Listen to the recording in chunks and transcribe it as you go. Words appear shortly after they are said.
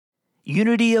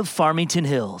Unity of Farmington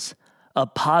Hills, a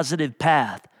positive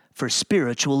path for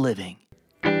spiritual living.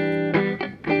 Thank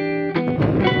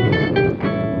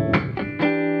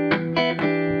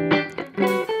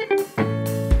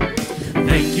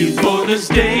you for this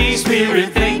day, Spirit,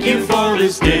 thank you for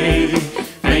this day.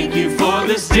 Thank you for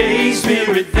this day,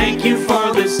 Spirit, thank you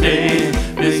for this day.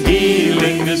 This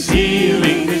healing, this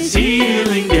healing, this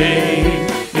healing day.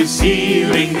 This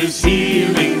healing, this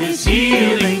healing, this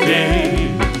healing day.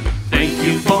 Thank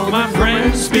you for my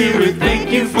friends, Spirit,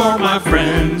 thank you for my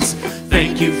friends.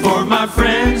 Thank you for my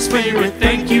friends, Spirit,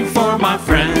 thank you for my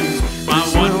friends. My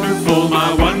wonderful,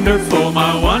 my wonderful,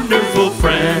 my wonderful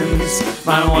friends.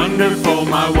 My wonderful,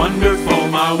 my wonderful,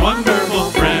 my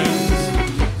wonderful friends.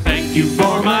 Thank you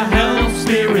for my health,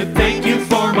 Spirit, thank you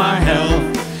for my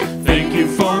health. Thank you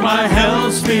for my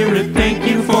health, Spirit, thank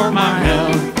you for my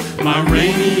health. My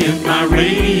radiant, my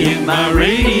radiant, my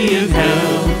radiant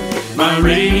health. My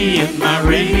radiant, my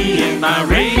radiant, my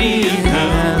radiant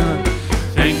health.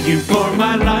 Thank you for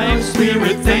my life,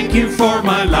 Spirit, thank you for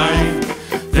my life.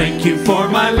 Thank you for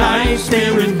my life,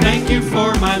 Spirit, thank you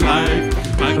for my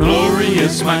life. My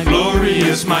glorious, my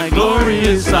glorious, my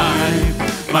glorious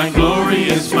life. My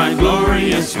glorious, my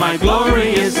glorious, my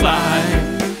glorious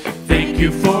life. Thank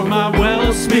you for my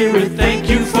wealth, Spirit, thank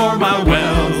you for my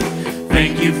wealth.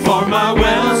 Thank you for my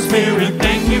wealth, Spirit,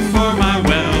 thank you for my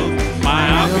wealth.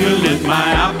 My opulent,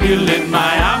 my opulent,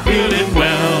 my opulent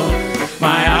wealth.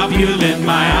 My opulent,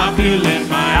 my opulent,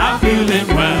 my opulent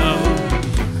wealth.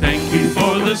 Thank you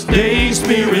for this day,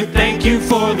 Spirit, thank you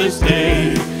for this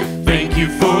day. Thank you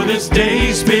for this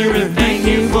day, Spirit, thank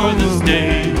you for this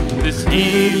day. This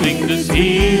healing, this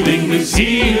healing, this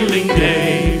healing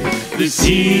day. This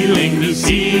healing, this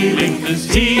healing,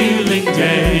 this healing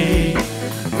day.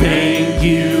 Thank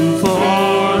you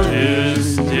for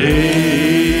this day.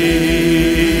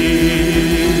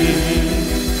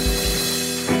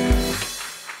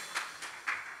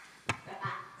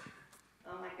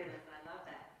 Oh my goodness, I love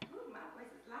that. Ooh, my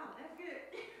voice is loud, that's good.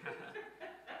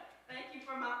 Thank you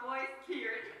for my voice,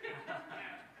 Kieran.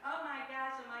 Oh my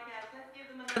gosh, let's give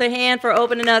them another hand for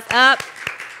opening us up.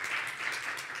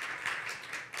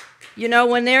 You know,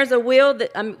 when there's a will,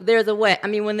 there's a way. I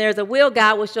mean, when there's a will,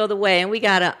 God will show the way. And we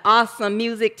got an awesome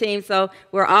music team, so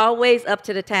we're always up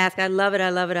to the task. I love it, I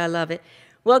love it, I love it.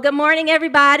 Well, good morning,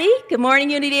 everybody. Good morning,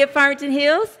 Unity of Farmington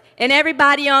Hills. And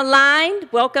everybody online,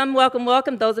 welcome, welcome,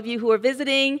 welcome. Those of you who are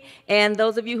visiting and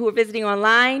those of you who are visiting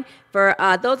online. For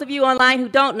those of you online who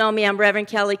don't know me, I'm Reverend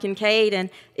Kelly Kincaid, and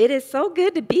it is so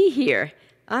good to be here.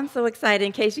 I'm so excited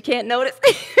in case you can't notice.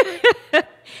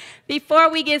 Before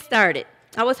we get started,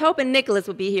 I was hoping Nicholas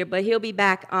would be here, but he'll be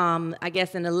back, I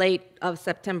guess, in the late of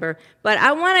September. But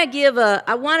I want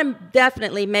to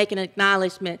definitely make an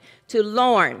acknowledgement to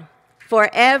Lorne for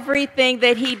everything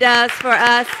that he does for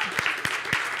us.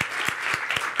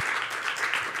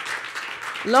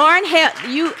 Lorne,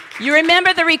 you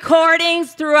remember the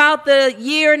recordings throughout the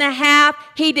year and a half?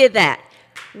 He did that.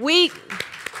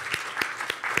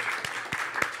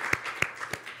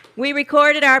 We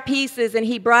recorded our pieces, and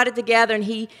he brought it together, and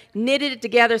he knitted it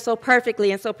together so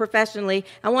perfectly and so professionally.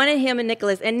 I wanted him and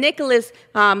Nicholas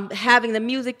having the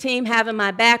music team, having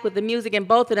my back with the music, and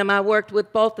both of them, I worked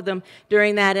with both of them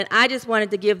during that, and I just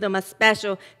wanted to give them a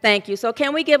special thank you. So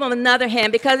can we give them another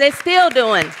hand, because they're still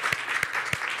doing.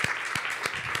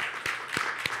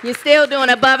 You're still doing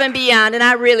above and beyond, and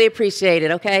I really appreciate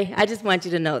it, okay? I just want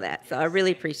you to know that, so I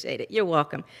really appreciate it. You're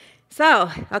welcome.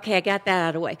 So, okay, I got that out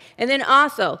of the way. And then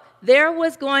also, there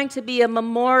was going to be a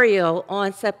memorial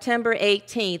on September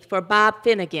 18th for Bob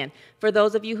Finnegan. For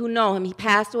those of you who know him, he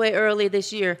passed away earlier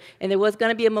this year, and there was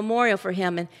going to be a memorial for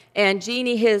him. And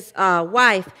Jeannie, his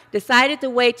wife, decided to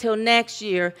wait till next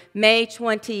year, May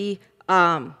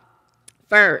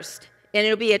 21st. And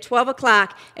it'll be at 12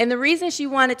 o'clock. And the reason she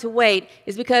wanted to wait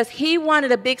is because he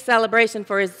wanted a big celebration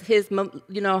for his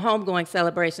homegoing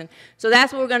celebration. So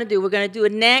that's what we're going to do. We're going to do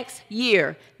it next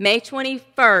year, May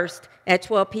 21st at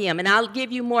 12 p.m. And I'll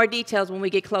give you more details when we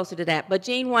get closer to that. But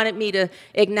Jean wanted me to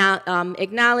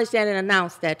acknowledge that and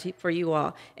announce that for you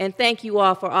all. And thank you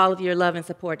all for all of your love and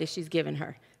support that she's given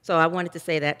her. So I wanted to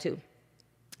say that too.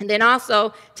 And then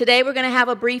also, today we're going to have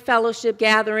a brief fellowship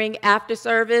gathering after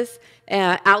service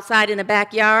outside in the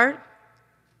backyard.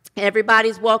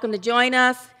 Everybody's welcome to join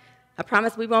us. I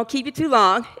promise we won't keep you too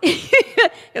long because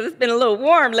it's been a little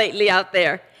warm lately out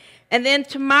there. And then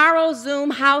tomorrow's Zoom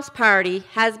house party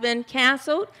has been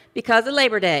canceled because of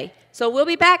Labor Day. So we'll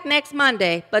be back next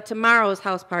Monday, but tomorrow's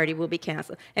house party will be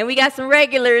canceled. And we got some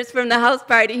regulars from the house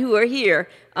party who are here.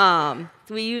 So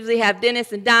we usually have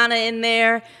Dennis and Donna in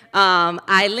there,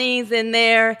 Eileen's in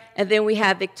there, and then we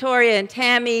have Victoria and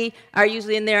Tammy are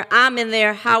usually in there. I'm in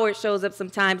there. Howard shows up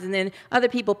sometimes, and then other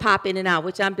people pop in and out,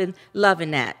 which I've been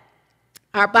loving that.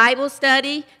 Our Bible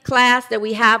study class that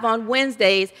we have on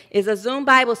Wednesdays is a Zoom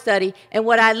Bible study, and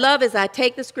what I love is I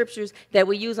take the scriptures that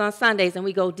we use on Sundays and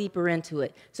we go deeper into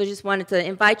it. So just wanted to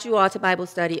invite you all to Bible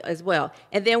study as well.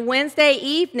 And then Wednesday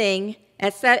evening,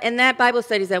 and that Bible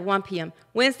study is at 1 p.m.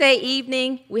 Wednesday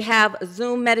evening, we have a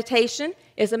Zoom meditation.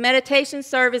 It's a meditation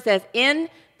service that's in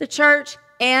the church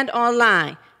and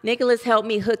online. Nicholas helped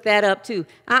me hook that up too.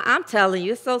 I'm telling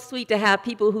you, it's so sweet to have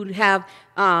people who have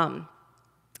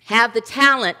the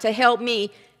talent to help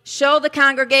me show the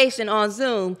congregation on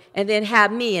Zoom and then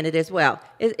have me in it as well.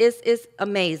 It's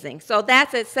amazing. So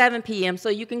that's at 7 p.m. So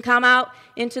you can come out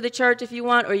into the church if you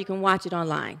want, or you can watch it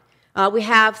online. We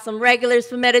have some regulars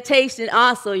for meditation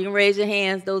also. You can raise your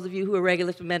hands, those of you who are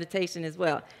regulars for meditation as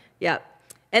well. Yep.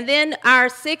 And then our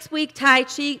 6-week Tai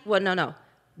Chi,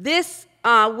 this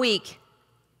week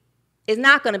is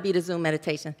not going to be the Zoom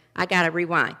meditation. I got to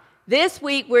rewind. This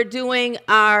week we're doing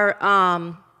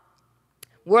our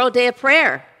World Day of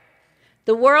Prayer.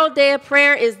 The World Day of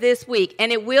Prayer is this week,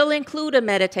 and it will include a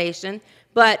meditation,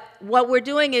 but what we're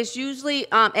doing is usually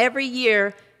every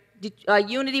year,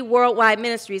 Unity Worldwide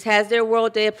Ministries has their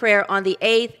World Day of Prayer on the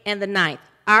 8th and the 9th.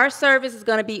 Our service is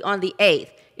going to be on the 8th.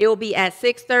 It will be at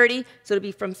 6:30, so it'll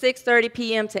be from 6:30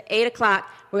 p.m. to 8 o'clock.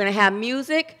 We're going to have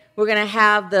music. We're going to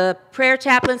have the prayer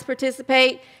chaplains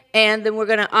participate, and then we're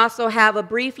going to also have a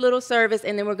brief little service,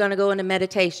 and then we're going to go into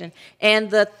meditation.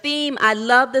 And the theme, I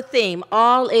love the theme,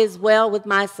 all is well with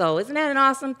my soul. Isn't that an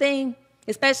awesome theme?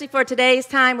 Especially for today's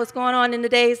time, what's going on in the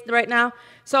days right now.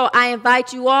 So I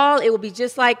invite you all. It will be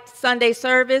just like Sunday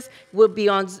service. We'll be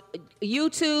on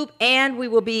YouTube, and we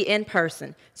will be in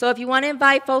person. So if you want to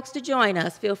invite folks to join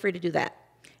us, feel free to do that.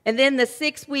 And then the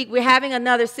 6-week, we're having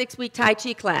another 6-week Tai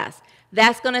Chi class.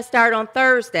 That's going to start on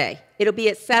Thursday. It'll be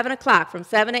at 7 o'clock, from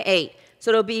 7 to 8.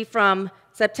 So it'll be from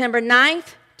September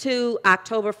 9th to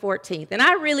October 14th. And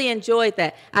I really enjoyed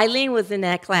that. Eileen was in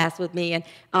that class with me, and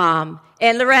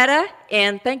Loretta,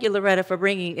 and thank you, Loretta, for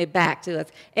bringing it back to us.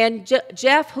 And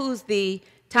Jeff, who's the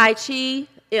Tai Chi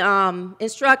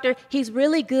instructor, he's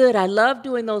really good. I love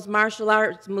doing those martial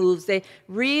arts moves. They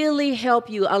really help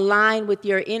you align with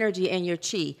your energy and your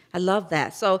chi. I love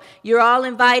that. So you're all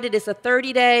invited. It's a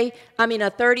 $30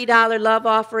 love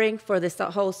offering for this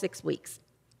whole 6 weeks.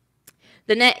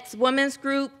 The next women's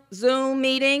group Zoom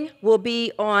meeting will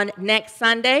be on next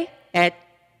Sunday,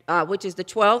 which is the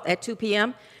 12th at 2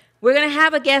 p.m. We're going to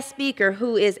have a guest speaker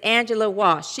who is Angela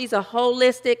Walsh. She's a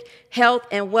holistic health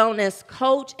and wellness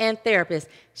coach and therapist.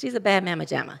 She's a bad mamma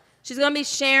jamma. She's going to be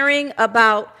sharing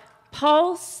about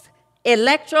pulse,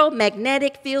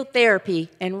 electromagnetic field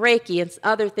therapy, and Reiki and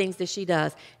other things that she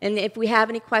does. And if we have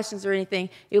any questions or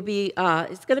anything,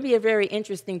 it's going to be a very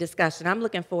interesting discussion. I'm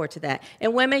looking forward to that.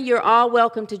 And women, you're all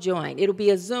welcome to join. It'll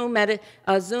be a Zoom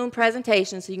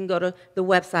presentation, so you can go to the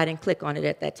website and click on it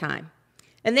at that time.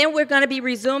 And then we're going to be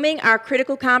resuming our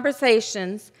Critical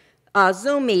Conversations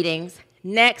Zoom meetings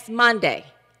next Monday.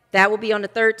 That will be on the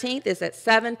 13th. It's at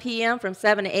 7 p.m. from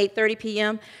 7 to 8:30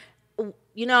 p.m.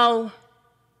 You know,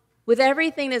 with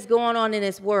everything that's going on in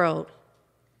this world,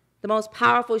 the most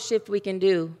powerful shift we can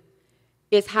do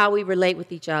is how we relate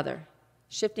with each other,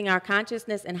 shifting our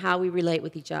consciousness and how we relate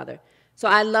with each other. So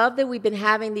I love that we've been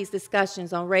having these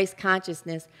discussions on race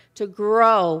consciousness to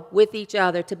grow with each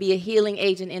other, to be a healing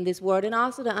agent in this world, and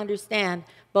also to understand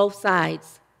both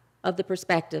sides of the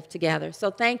perspective together.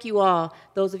 So thank you all,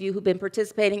 those of you who've been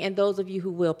participating and those of you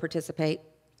who will participate.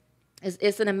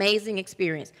 It's an amazing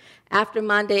experience. After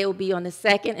Monday, it will be on the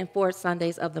 2nd and 4th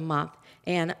Sundays of the month.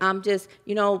 And I'm just,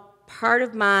 part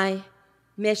of my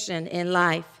mission in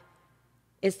life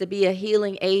is to be a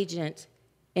healing agent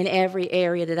in every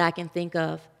area that I can think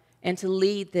of. And to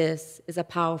lead this is a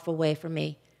powerful way for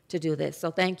me to do this. So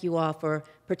thank you all for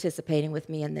participating with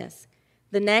me in this.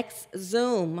 The next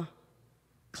Zoom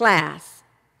class,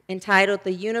 entitled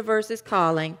The Universe is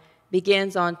Calling,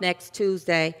 begins on next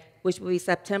Tuesday, which will be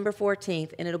September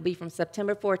 14th, and it'll be from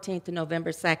September 14th to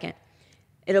November 2nd.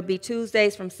 It'll be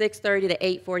Tuesdays from 6:30 to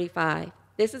 8:45.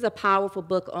 This is a powerful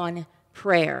book on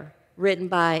prayer, written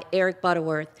by Eric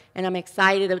Butterworth, and I'm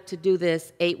excited to do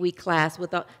this 8-week class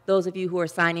with those of you who are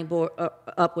signing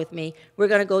up with me. We're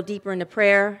going to go deeper into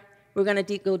prayer. We're going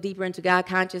to go deeper into God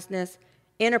consciousness,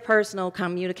 interpersonal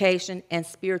communication, and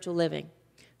spiritual living.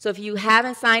 So if you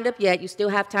haven't signed up yet, you still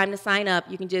have time to sign up.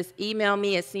 You can just email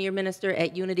me at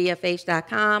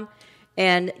seniorminister@unityfh.com.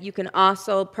 And you can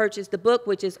also purchase the book,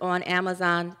 which is on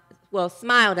Amazon, well,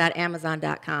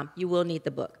 smile.amazon.com. You will need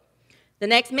the book. The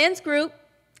next men's group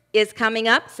is coming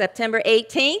up September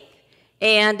 18th.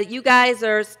 And you guys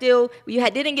are still,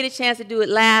 didn't get a chance to do it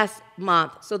last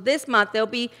month. So this month, they'll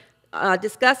be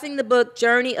discussing the book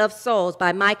Journey of Souls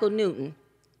by Michael Newton.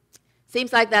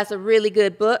 Seems like that's a really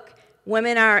good book.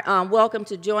 Women are welcome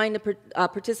to join,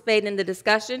 participate in the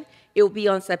discussion. It will be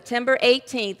on September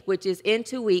 18th, which is in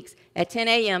 2 weeks, at 10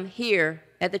 a.m. here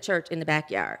at the church in the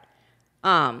backyard.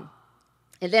 And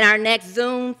then our next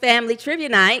Zoom family trivia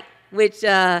night, which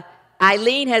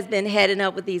Eileen has been heading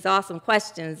up with these awesome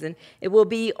questions, and it will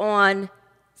be on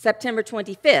September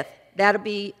 25th. That'll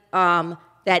be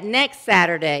that next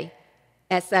Saturday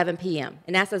at 7 p.m.,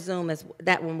 and that's a Zoom,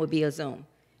 that one will be a Zoom.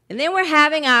 And then we're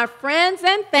having our Friends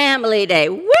and Family Day.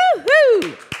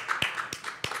 Woo-hoo!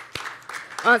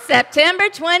 On September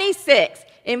 26th.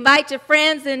 Invite your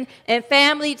friends and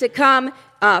family to come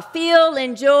feel,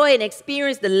 enjoy, and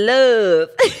experience the love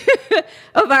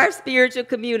of our spiritual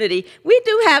community. We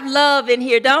do have love in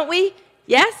here, don't we?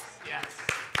 Yes? Yes.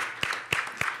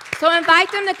 So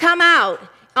invite them to come out.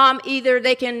 Either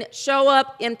they can show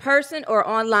up in person or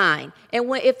online. And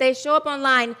if they show up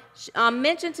online,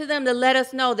 mention to them to let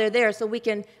us know they're there so we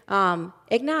can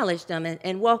acknowledge them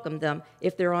and welcome them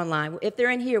if they're online. If they're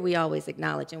in here, we always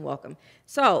acknowledge and welcome.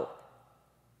 So,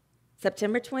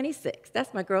 September 26th,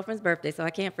 that's my girlfriend's birthday, so I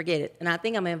can't forget it. And I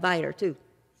think I'm going to invite her, too.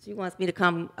 She wants me to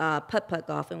come putt-putt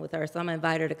golfing with her, so I'm going to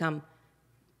invite her to come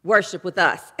worship with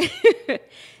us.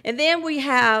 And then we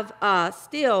have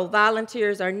still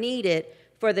volunteers are needed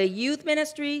for the youth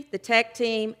ministry, the tech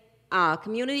team,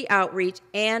 community outreach,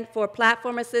 and for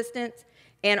platform assistance,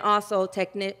 and also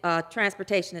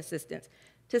transportation assistance.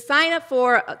 To sign up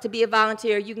to be a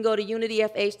volunteer, you can go to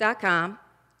unityfh.com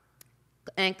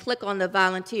and click on the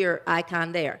volunteer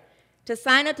icon there. To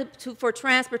sign up for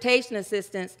transportation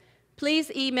assistance,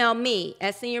 please email me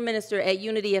at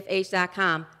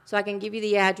seniorminister@unityfh.com so I can give you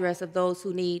the address of those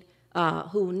who need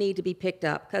to be picked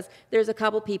up, because there's a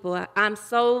couple people. I'm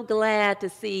so glad to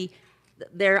see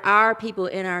there are people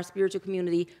in our spiritual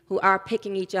community who are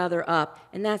picking each other up,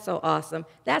 and that's so awesome.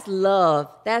 That's love.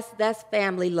 That's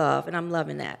family love, and I'm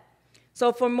loving that.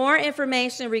 So for more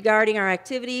information regarding our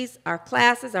activities, our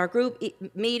classes, our group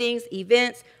meetings,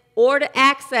 events, or to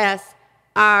access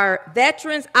our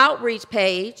Veterans Outreach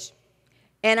page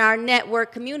and our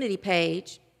network community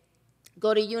page,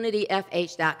 go to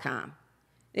unityfh.com.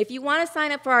 If you want to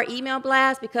sign up for our email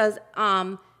blast, because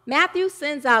Matthew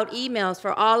sends out emails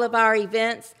for all of our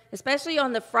events, especially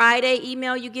on the Friday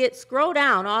email you get, scroll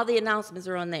down, all the announcements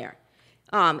are on there.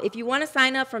 If you want to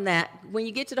sign up from that, when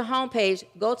you get to the home page,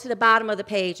 go to the bottom of the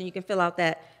page and you can fill out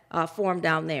that form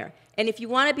down there. And if you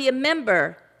want to be a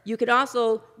member, you could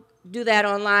also do that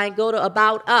online. Go to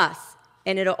About Us,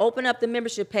 and it'll open up the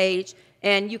membership page,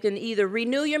 and you can either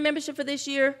renew your membership for this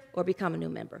year or become a new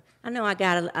member. I know I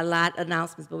got a lot of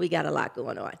announcements, but we got a lot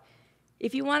going on.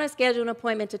 If you want to schedule an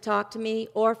appointment to talk to me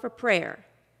or for prayer,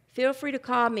 feel free to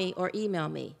call me or email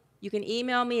me. You can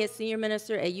email me at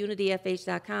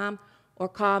seniorminister@unityfh.com or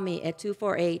call me at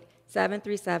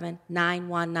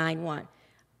 248-737-9191.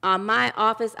 My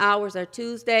office hours are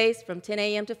Tuesdays from 10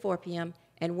 a.m. to 4 p.m.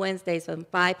 and Wednesdays from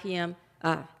 5 p.m.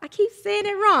 I keep saying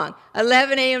it wrong,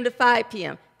 11 a.m. to 5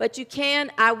 p.m. But you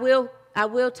can, I will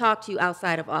talk to you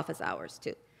outside of office hours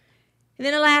too. And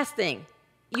then the last thing,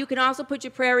 you can also put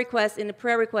your prayer requests in the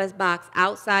prayer request box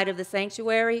outside of the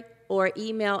sanctuary or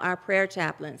email our prayer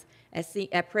chaplains at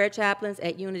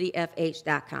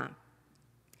prayerchaplains@unityfh.com.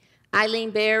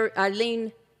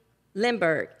 Eileen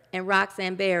Lindbergh and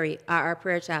Roxanne Berry are our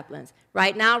prayer chaplains.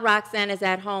 Right now, Roxanne is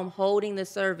at home holding the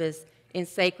service in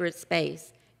sacred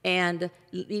space, and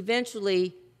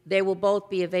eventually they will both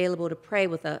be available to pray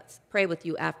with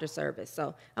you after service.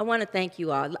 So I want to thank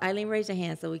you all. Eileen, raise your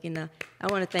hand so we can, I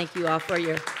want to thank you all for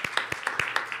your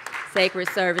sacred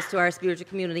service to our spiritual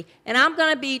community. And I'm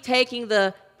going to be taking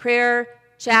the prayer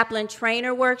chaplain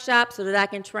trainer workshop so that I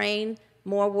can train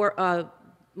more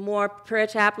prayer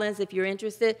chaplains if you're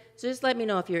interested. So just let me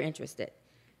know if you're interested.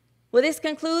 Well, this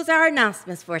concludes our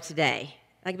announcements for today.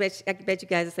 I bet you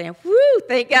guys are saying, whoo,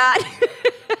 thank God.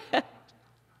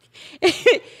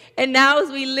 And now as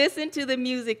we listen to the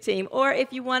music team, or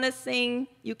if you want to sing,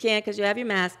 you can because you have your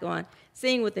mask on,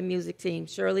 sing with the music team,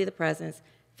 Surely the Presence.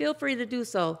 Feel free to do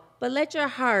so, but let your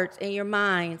hearts and your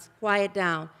minds quiet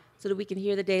down so that we can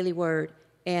hear the daily word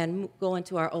and go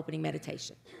into our opening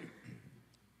meditation.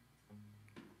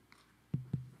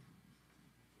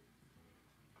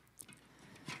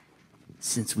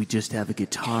 Since we just have a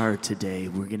guitar today,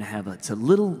 we're going to have it's a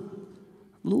little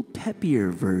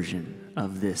peppier version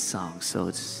of this song.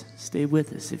 So stay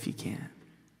with us if you can.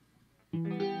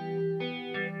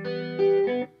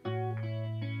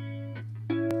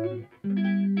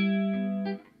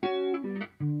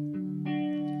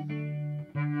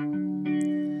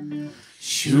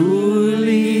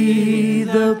 Surely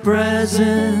the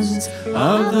presence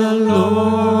of the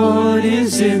Lord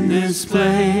is in this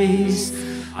place.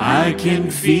 I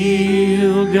can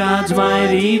feel God's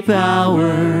mighty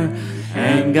power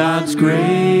and God's grace.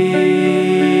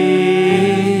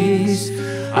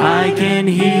 I can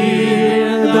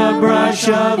hear the brush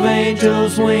of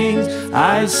angels' wings.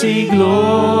 I see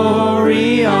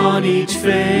glory on each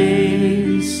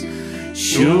face.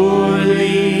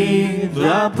 Surely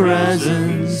the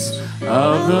presence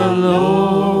of the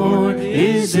Lord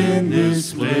is in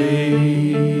this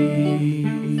place.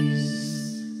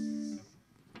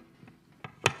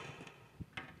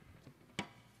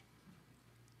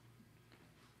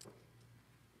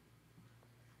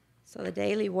 So the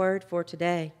daily word for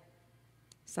today,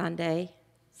 Sunday,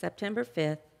 September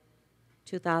 5th,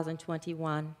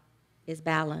 2021, is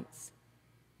balance.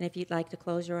 And if you'd like to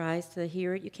close your eyes to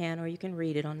hear it, you can, or you can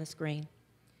read it on the screen.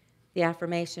 The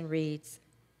affirmation reads,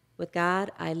 with God,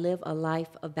 I live a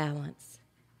life of balance.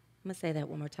 I'm going to say that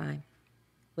one more time.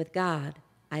 With God,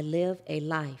 I live a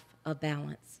life of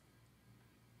balance.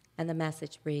 And the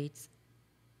message reads,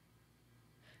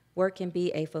 work can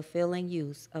be a fulfilling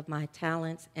use of my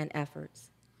talents and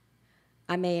efforts.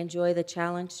 I may enjoy the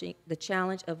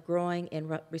challenge of growing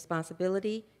in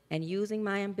responsibility and using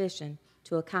my ambition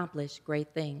to accomplish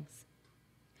great things.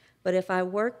 But if I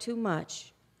work too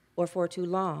much or for too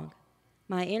long,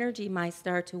 my energy might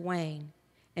start to wane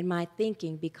and my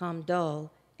thinking become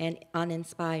dull and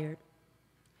uninspired.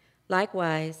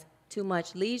 Likewise, too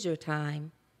much leisure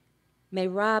time may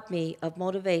rob me of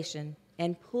motivation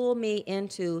and pull me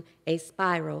into a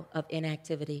spiral of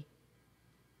inactivity.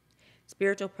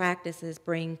 Spiritual practices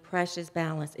bring precious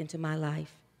balance into my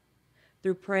life.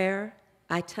 Through prayer,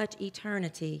 I touch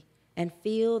eternity and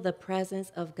feel the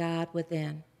presence of God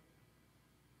within.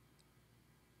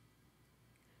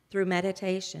 Through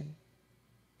meditation,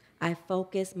 I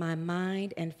focus my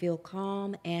mind and feel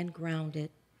calm and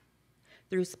grounded.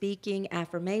 Through speaking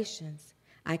affirmations,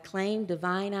 I claim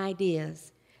divine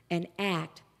ideas and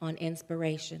act on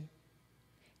inspiration.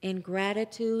 In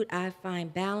gratitude, I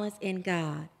find balance in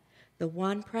God, the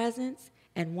one presence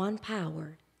and one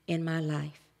power in my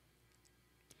life.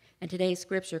 And today's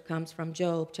scripture comes from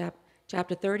Job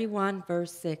chapter 31,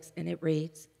 verse 6, and it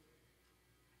reads,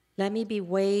 Let me be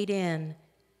weighed in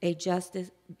a just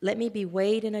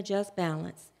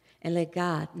balance, and let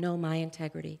God know my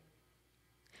integrity.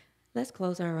 Let's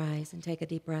close our eyes and take a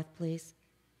deep breath, please.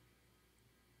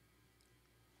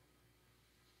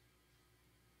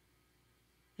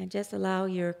 And just allow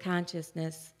your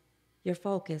consciousness, your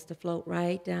focus to float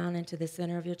right down into the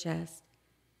center of your chest.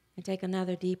 And take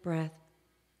another deep breath.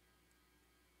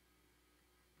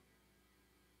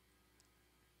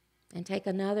 And take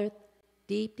another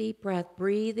deep, deep breath,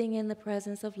 breathing in the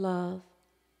presence of love.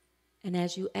 And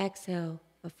as you exhale,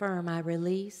 affirm, I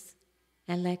release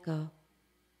and let go.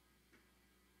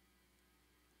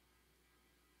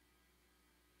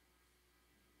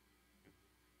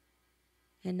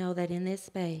 And know that in this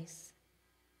space,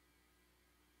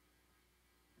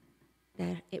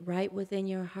 that right within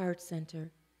your heart center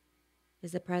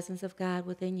is the presence of God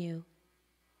within you.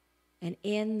 And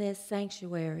in this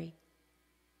sanctuary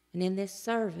and in this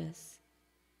service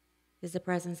is the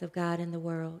presence of God in the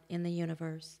world, in the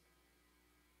universe.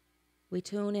 We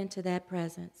tune into that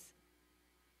presence.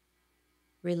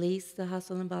 Release the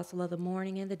hustle and bustle of the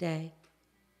morning and the day.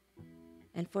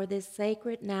 And for this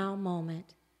sacred now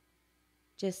moment,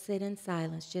 just sit in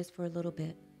silence just for a little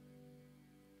bit.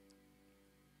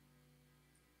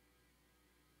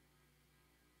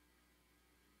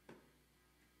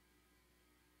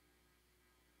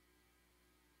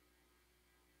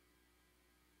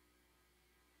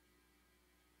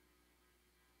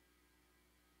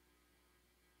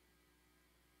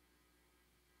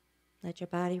 Let your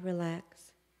body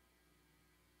relax.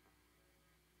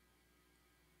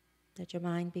 Let your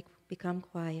mind become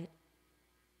quiet.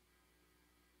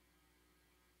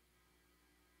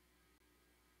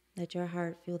 Let your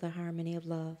heart feel the harmony of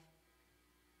love.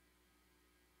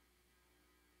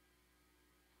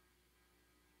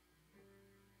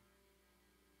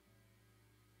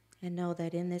 And know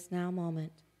that in this now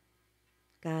moment,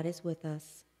 God is with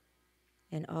us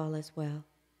and all is well.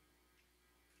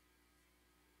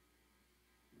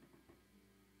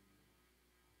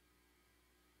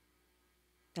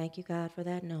 Thank you, God, for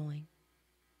that knowing.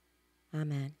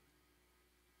 Amen.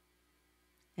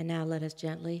 And now let us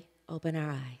gently open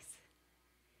our eyes.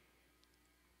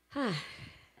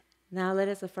 Now let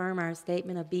us affirm our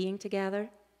statement of being together.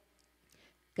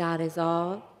 God is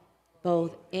all,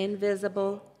 both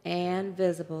invisible and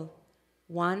visible.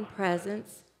 One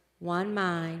presence, one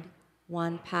mind,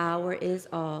 one power is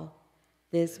all.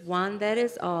 This one that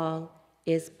is all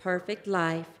is perfect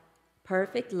life,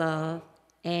 perfect love,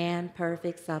 and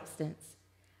perfect substance.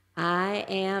 I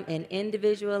am an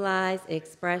individualized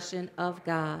expression of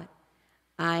God.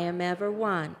 I am ever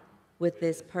one with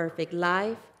this perfect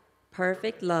life,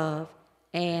 perfect love,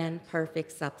 and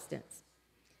perfect substance.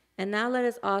 And now let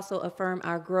us also affirm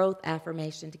our growth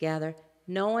affirmation together,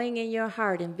 knowing in your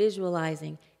heart and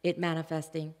visualizing it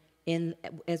manifesting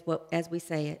as we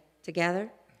say it.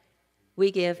 Together, we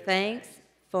give thanks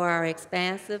for our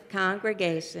expansive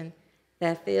congregation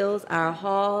that fills our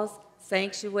halls,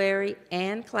 sanctuary,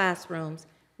 and classrooms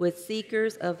with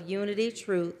seekers of unity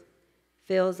truth,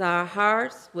 fills our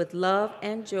hearts with love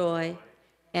and joy,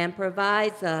 and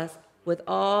provides us with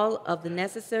all of the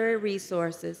necessary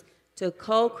resources to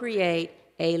co-create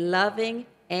a loving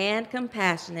and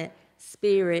compassionate,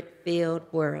 spirit-filled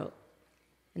world.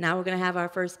 And now we're going to have our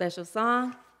first special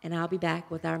song, and I'll be back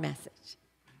with our message.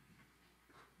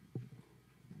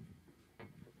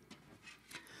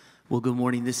 Well, good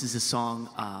morning. This is a song,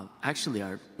 actually,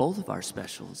 both of our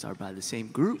specials are by the same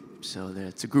group. So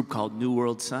it's a group called New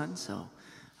World Sun. So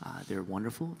they're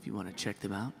wonderful if you want to check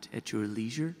them out at your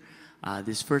leisure.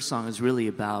 This first song is really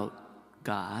about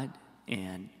God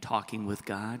and talking with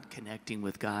God, connecting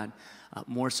with God,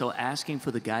 more so asking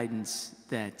for the guidance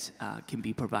that can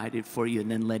be provided for you and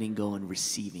then letting go and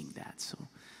receiving that. So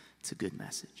it's a good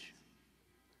message.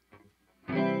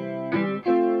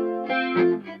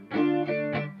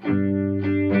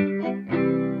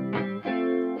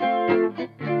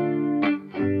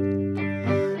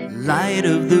 Light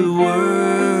of the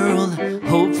world,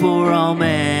 hope for all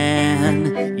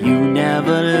man, you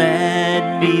never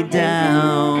let me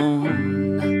down.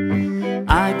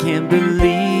 I can't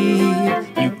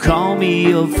believe you call me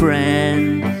your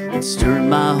friend. It's turned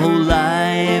my whole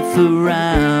life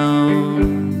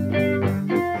around.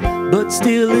 But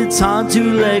still it's hard to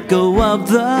let go of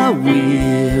the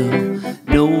wheel.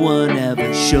 No one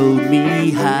ever showed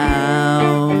me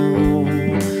how.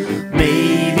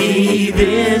 Maybe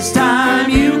this time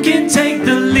you can take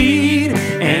the lead,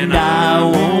 and I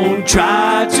won't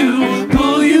try to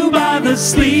pull you by the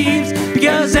sleeves,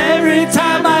 because every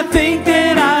time I think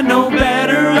that I know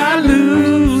better, I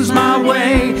lose my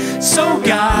way. So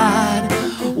God,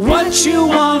 what you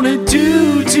want to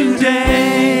do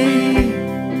today?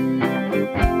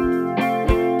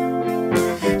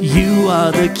 You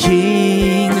are the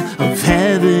King of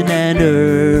heaven and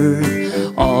earth.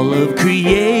 All of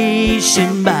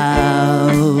creation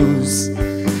bows.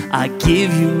 I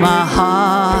give you my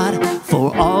heart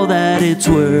for all that it's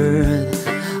worth.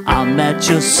 I'm at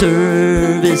your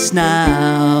service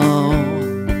now.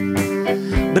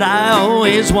 But I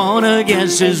always wanna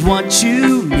guess just what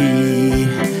you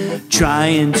need,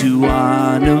 trying to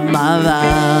honor my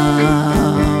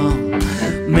vow.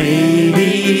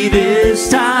 Maybe this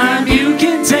time you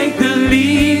can take the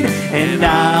lead, and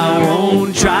I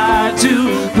won't try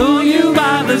to pull you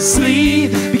by the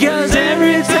sleeve, because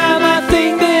every time I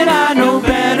think that I know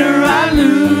better, I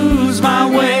lose my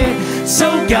way.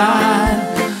 So God,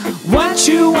 what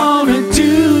you want to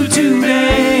do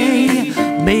today?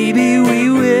 Maybe we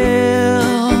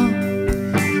will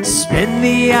spend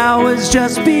the hours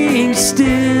just being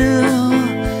still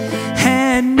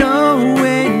and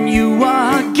knowing you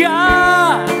are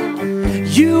God.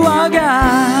 You are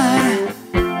God.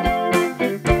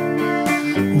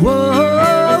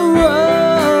 Whoa,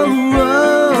 whoa,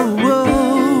 whoa, whoa.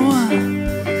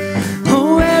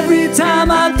 Oh, every time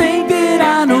I think that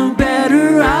I know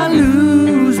better, I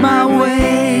lose my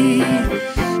way.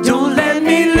 Don't let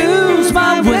me lose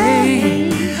my way.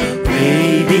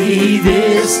 Maybe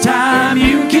this time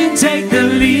you can take the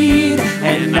lead,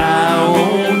 and I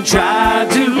won't try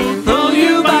to pull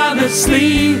you by the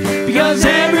sleeve, because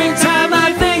every time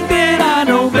I think that I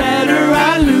know better,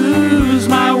 I lose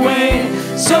my way.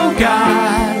 So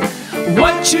God,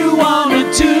 what you want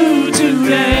to do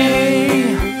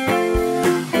today?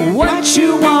 What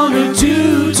you want to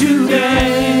do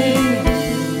today?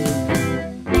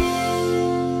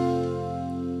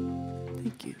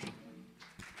 Thank you.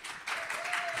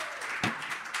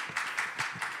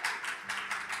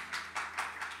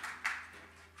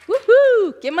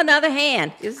 Woohoo! Give him another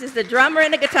hand. This is the drummer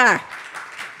and the guitar.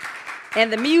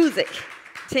 And the music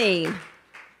team.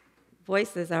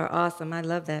 Voices are awesome. I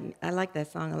love that. I like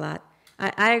that song a lot.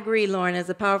 I agree, Lauren. There's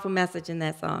a powerful message in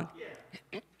that song.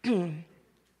 Yeah.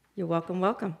 You're welcome,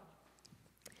 welcome.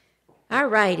 All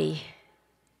righty.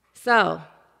 So,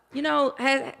 you know,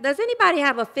 does anybody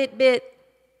have a Fitbit?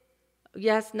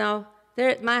 Yes, no?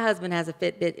 My husband has a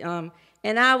Fitbit.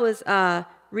 And I was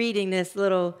reading this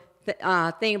little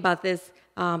thing about this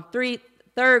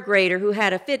third grader who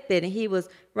had a Fitbit, and he was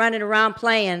running around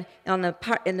playing in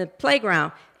the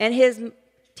playground. And his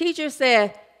teacher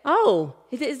said, "Oh,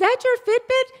 is that your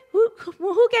Fitbit?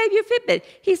 Who gave you a Fitbit?"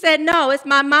 He said, "No, it's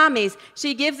my mommy's.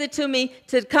 She gives it to me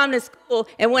to come to school,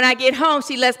 and when I get home,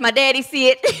 she lets my daddy see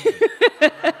it."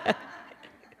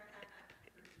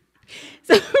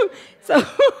 So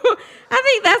I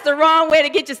think that's the wrong way to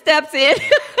get your steps in.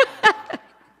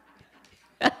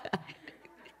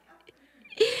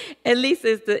 At least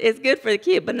it's good for the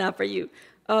kid, but not for you.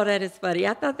 Oh, that is funny.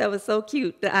 I thought that was so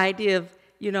cute, the idea of,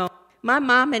 you know, my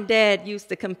mom and dad used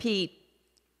to compete.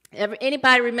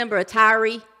 Anybody remember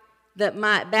Atari?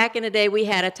 Back in the day, we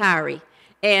had Atari.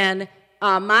 And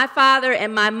my father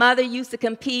and my mother used to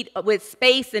compete with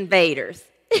Space Invaders.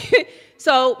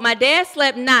 So my dad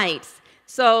slept nights.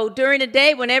 So during the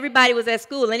day when everybody was at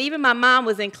school, and even my mom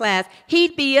was in class,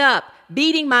 he'd be up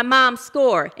beating my mom's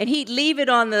score, and he would leave it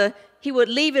on the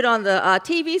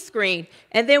TV screen.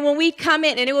 And then when we'd come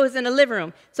in, and it was in the living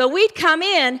room, so we'd come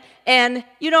in, and,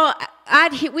 you know,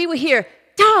 we would hear,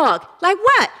 "Dog, like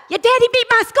what? Your daddy beat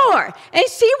my score." And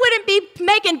she wouldn't be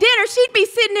making dinner. She'd be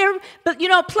sitting there, but, you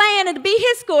know, playing and to beat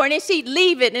his score, and then she'd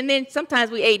leave it. And then sometimes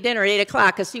we ate dinner at 8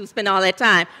 o'clock because she would spend all that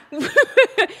time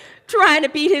trying to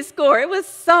beat his score. It was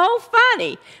so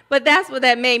funny. But that's what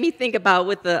that made me think about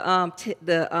with the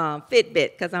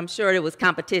Fitbit, because I'm sure there was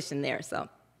competition there. So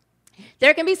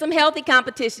there can be some healthy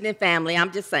competition in family,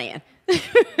 I'm just saying.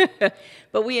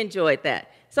 But we enjoyed that.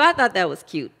 So I thought that was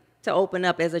cute to open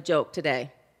up as a joke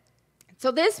today.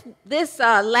 So this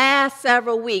last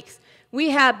several weeks,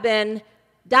 we have been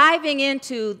diving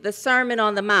into the Sermon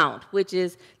on the Mount, which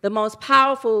is the most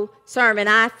powerful sermon,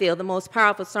 I feel, the most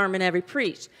powerful sermon ever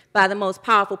preached by the most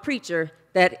powerful preacher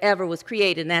that ever was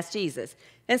created, and that's Jesus.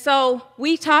 And so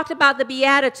we talked about the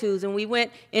Beatitudes, and we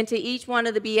went into each one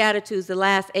of the Beatitudes the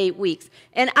last 8 weeks.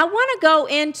 And I want to go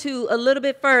into a little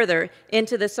bit further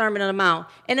into the Sermon on the Mount.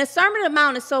 And the Sermon on the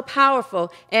Mount is so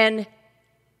powerful, and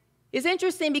it's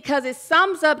interesting because it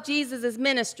sums up Jesus'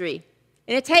 ministry,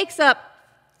 and it takes up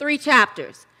 3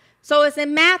 chapters. So it's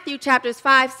in Matthew chapters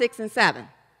 5, 6, and 7.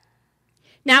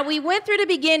 Now, we went through the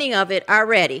beginning of it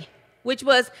already, which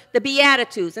was the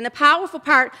Beatitudes. And the powerful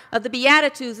part of the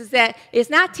Beatitudes is that it's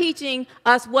not teaching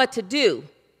us what to do.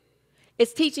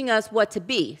 It's teaching us what to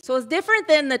be. So it's different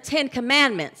than the 10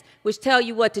 Commandments, which tell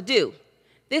you what to do.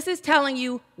 This is telling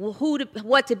you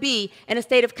what to be and a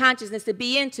state of consciousness to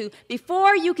be into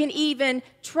before you can even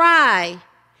try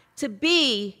to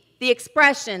be the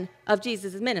expression of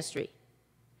Jesus' ministry.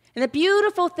 And the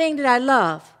beautiful thing that I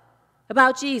love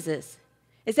about Jesus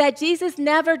is that Jesus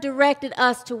never directed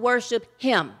us to worship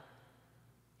him.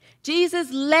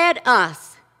 Jesus led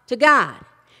us to God.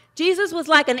 Jesus was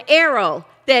like an arrow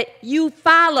that you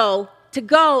follow to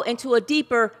go into a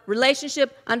deeper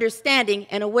relationship, understanding,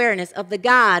 and awareness of the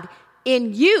God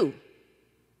in you,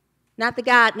 not the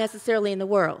God necessarily in the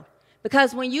world.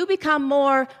 Because when you become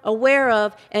more aware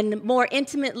of and more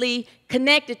intimately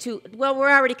connected to, well, we're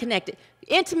already connected,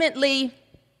 intimately,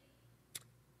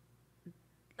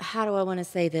 how do I want to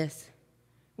say this?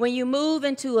 When you move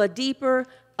into a deeper,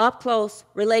 up-close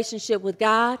relationship with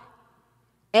God,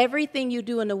 everything you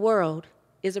do in the world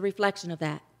is a reflection of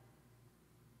that.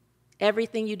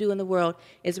 Everything you do in the world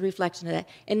is a reflection of that.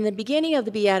 In the beginning of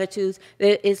the Beatitudes,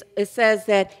 it says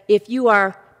that if you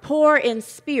are poor in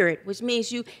spirit, which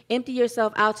means you empty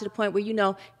yourself out to the point where you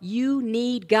know you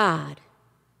need God.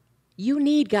 You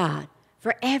need God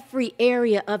for every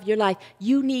area of your life.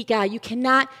 You need God. You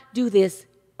cannot do this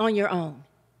on your own.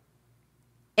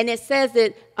 And it says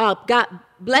that God,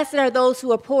 blessed are those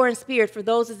who are poor in spirit, for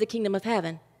those is the kingdom of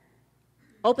heaven.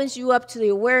 Opens you up to the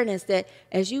awareness that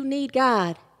as you need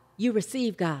God, you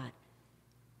receive God.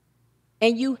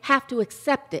 And you have to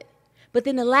accept it. But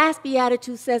then the last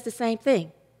Beatitude says the same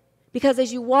thing. Because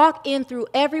as you walk in through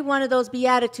every one of those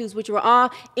Beatitudes, which were all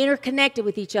interconnected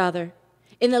with each other,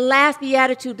 in the last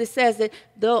Beatitude it says that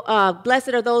blessed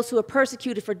are those who are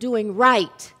persecuted for doing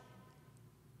right.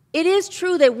 It is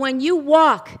true that when you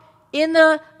walk in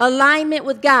the alignment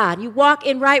with God, you walk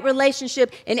in right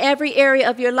relationship in every area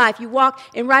of your life, you walk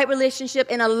in right relationship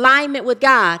in alignment with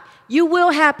God, you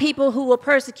will have people who will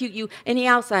persecute you in the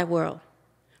outside world.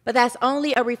 But that's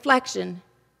only a reflection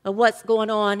of what's going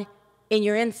on in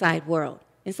your inside world,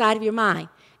 inside of your mind.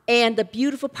 And the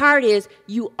beautiful part is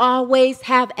you always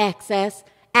have access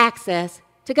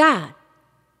to God.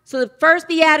 So the first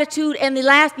beatitude and the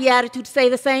last beatitude say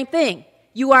the same thing.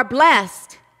 You are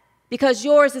blessed because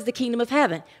yours is the kingdom of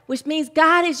heaven, which means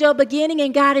God is your beginning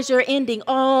and God is your ending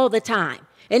all the time.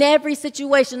 In every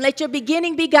situation, let your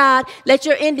beginning be God, let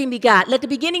your ending be God. Let the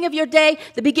beginning of your day,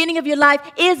 the beginning of your life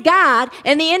is God,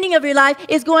 and the ending of your life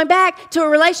is going back to a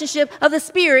relationship of the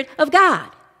Spirit of God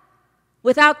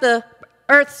without the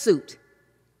earth suit.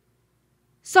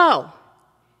 So,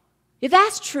 if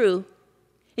that's true,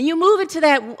 and you move into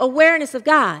that awareness of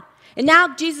God, and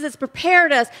now Jesus has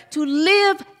prepared us to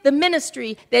live the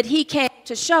ministry that he came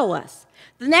to show us.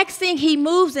 The next thing he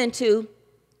moves into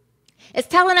is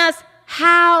telling us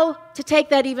how to take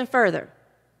that even further.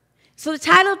 So the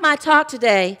title of my talk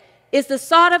today is The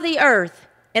Salt of the Earth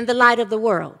and the Light of the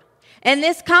World. And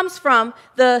this comes from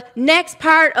the next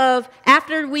part of,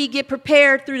 after we get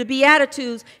prepared through the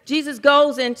Beatitudes, Jesus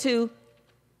goes into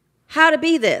how to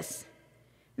be this.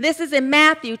 This is in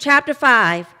Matthew chapter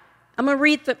 5. I'm going to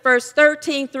read verse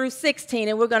 13 through 16,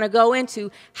 and we're going to go into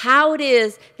how it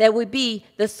is that we be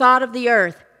the salt of the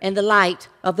earth and the light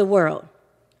of the world.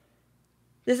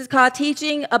 This is called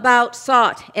Teaching About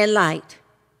Salt and Light.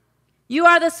 You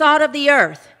are the salt of the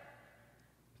earth.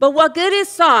 But what good is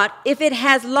salt if it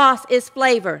has lost its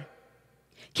flavor?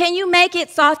 Can you make it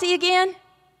salty again?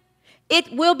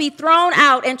 It will be thrown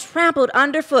out and trampled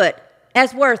underfoot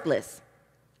as worthless.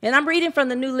 And I'm reading from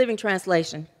the New Living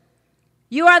Translation.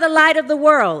 You are the light of the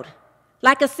world,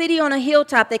 like a city on a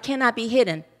hilltop that cannot be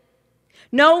hidden.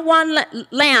 No one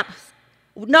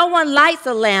lights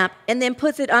a lamp and then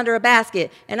puts it under a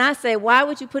basket. And I say, why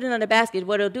would you put it under a basket?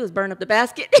 What it'll do is burn up the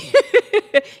basket.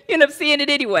 You end up seeing it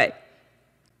anyway.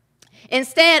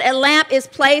 Instead, a lamp is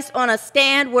placed on a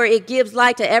stand where it gives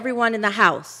light to everyone in the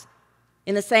house.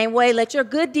 In the same way, let your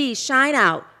good deeds shine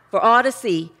out for all to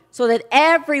see, so that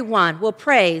everyone will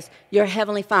praise your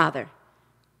heavenly Father.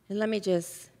 And let me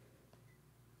just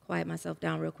quiet myself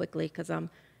down real quickly because I'm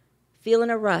feeling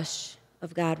a rush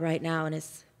of God right now, and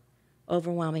it's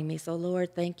overwhelming me. So,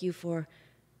 Lord, thank you for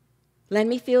letting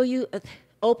me feel you,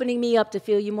 opening me up to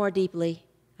feel you more deeply.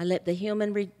 I let the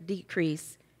human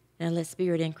decrease, and I let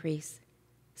spirit increase.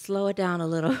 Slow it down a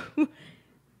little.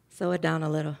 Slow it down a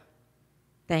little.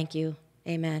 Thank you.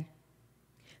 Amen.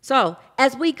 So,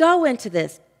 as we go into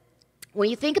this, when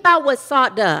you think about what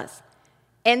salt does,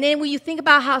 and then when you think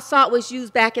about how salt was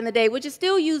used back in the day, which is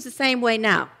still used the same way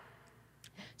now,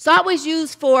 salt was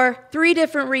used for 3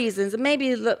 different reasons, and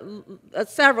maybe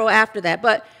several after that.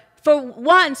 But for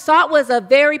one, salt was a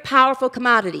very powerful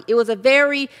commodity. It was a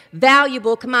very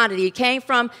valuable commodity. It came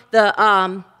from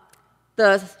the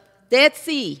Dead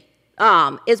Sea.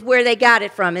 Is where they got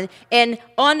it from. And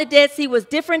on the Dead Sea was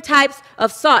different types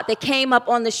of salt that came up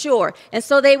on the shore. And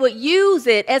so they would use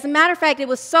it. As a matter of fact, it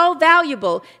was so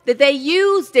valuable that they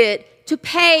used it to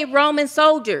pay Roman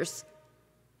soldiers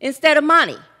instead of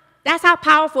money. That's how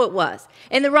powerful it was.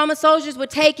 And the Roman soldiers would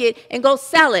take it and go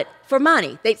sell it for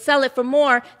money. They'd sell it for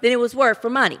more than it was worth for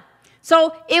money.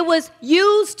 So it was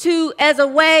used as a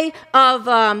way of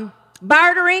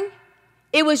bartering.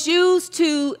 It was used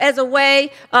as a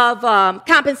way of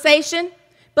compensation.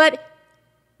 But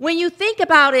when you think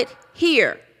about it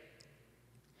here,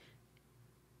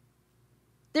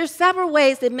 there's several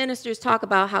ways that ministers talk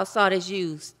about how salt is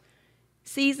used.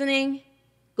 Seasoning,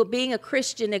 being a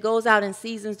Christian that goes out and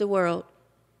seasons the world.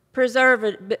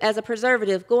 As a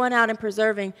preservative, going out and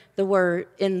preserving the word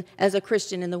as a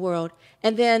Christian in the world.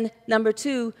 And then number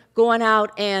 2, going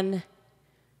out and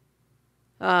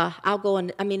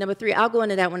number 3, I'll go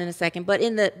into that one in a second. But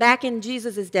back in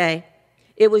Jesus' day,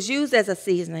 it was used as a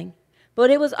seasoning, but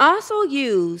it was also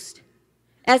used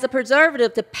as a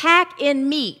preservative to pack in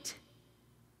meat,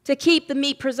 to keep the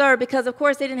meat preserved, because, of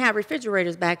course, they didn't have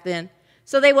refrigerators back then.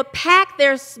 So they would pack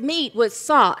their meat with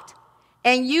salt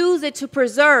and use it to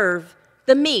preserve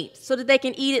the meat so that they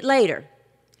can eat it later.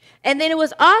 And then it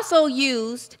was also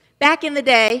used back in the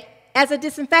day as a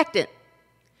disinfectant.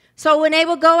 So when they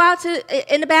would go out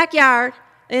in the backyard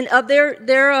of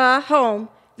their home,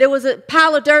 there was a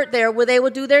pile of dirt there where they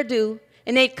would do their due,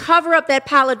 and they'd cover up that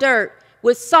pile of dirt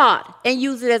with salt and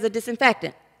use it as a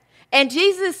disinfectant. And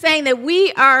Jesus is saying that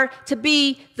we are to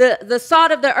be the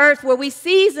salt of the earth, where we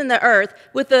season the earth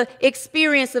with the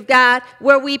experience of God,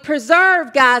 where we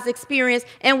preserve God's experience,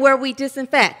 and where we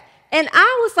disinfect. And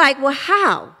I was like, well,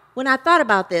 how? When I thought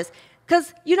about this.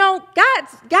 Because,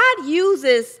 God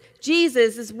uses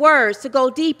Jesus' words to go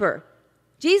deeper.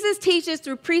 Jesus teaches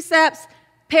through precepts,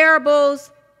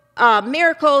 parables,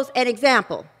 miracles, and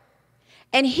example.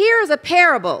 And here's a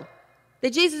parable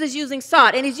that Jesus is using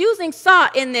salt. And he's using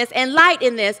salt in this and light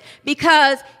in this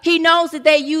because he knows that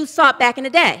they used salt back in the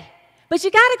day. But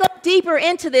you got to go deeper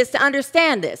into this to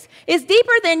understand this. It's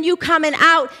deeper than you coming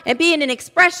out and being an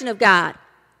expression of God.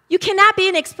 You cannot be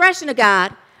an expression of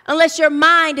God unless your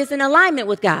mind is in alignment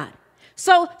with God.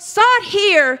 So salt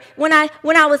here, when I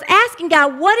was asking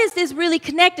God, what is this really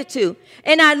connected to?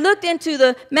 And I looked into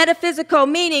the metaphysical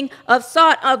meaning of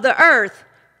salt of the earth.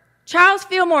 Charles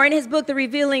Fillmore, in his book, The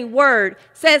Revealing Word,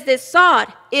 says that salt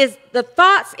is the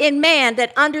thoughts in man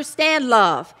that understand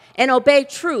love and obey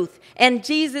truth and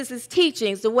Jesus'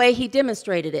 teachings the way he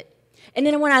demonstrated it. And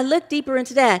then when I look deeper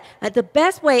into that, the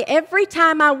best way, every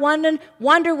time I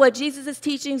wonder what Jesus'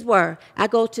 teachings were, I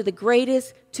go to the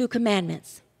greatest 2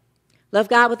 commandments. Love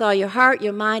God with all your heart,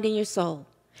 your mind, and your soul.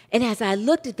 And as I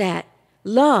looked at that,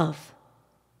 love,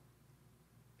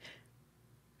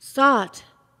 salt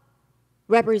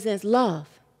represents love.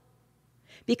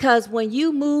 Because when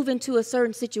you move into a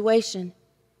certain situation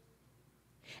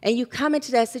and you come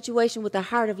into that situation with a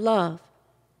heart of love,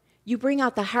 you bring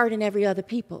out the heart in every other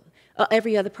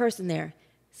person there.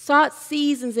 Salt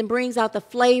seasons and brings out the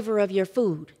flavor of your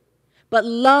food. But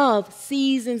love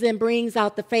seasons and brings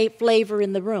out the flavor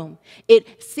in the room.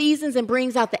 It seasons and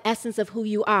brings out the essence of who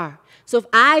you are. So if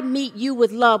I meet you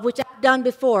with love, which I've done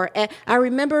before, and I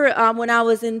remember when I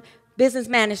was in business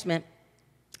management,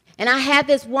 and I had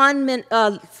this one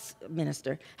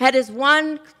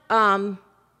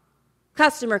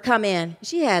customer come in.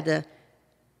 She had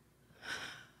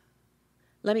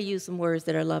let me use some words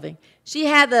that are loving. She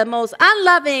had the most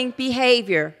unloving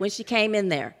behavior when she came in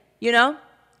there, you know?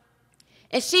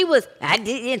 And she was,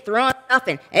 throwing stuff,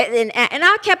 and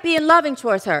I kept being loving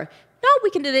towards her. No,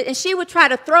 we can do this. And she would try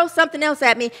to throw something else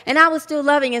at me, and I was still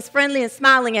loving and friendly and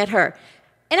smiling at her.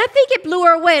 And I think it blew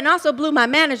her away and also blew my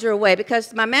manager away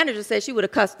because my manager said she would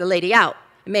have cussed the lady out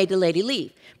and made the lady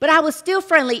leave. But I was still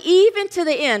friendly, even to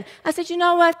the end. I said, you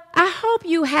know what? I hope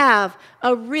you have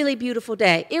a really beautiful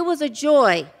day. It was a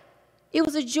joy. It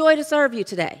was a joy to serve you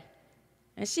today.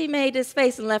 And she made this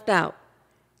face and left out.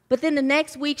 But then the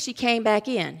next week she came back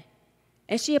in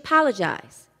and she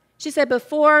apologized. She said,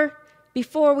 before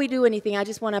we do anything, I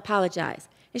just want to apologize.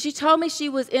 And she told me she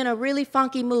was in a really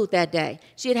funky mood that day.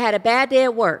 She had had a bad day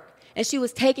at work and she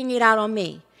was taking it out on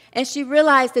me. And she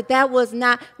realized that was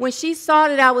not, when she saw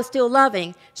that I was still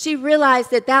loving, she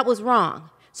realized that was wrong.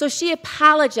 So she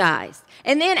apologized.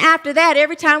 And then after that,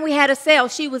 every time we had a sale,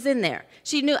 she was in there.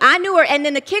 I knew her, and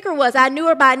then the kicker was I knew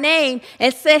her by name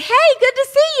and said, hey, good to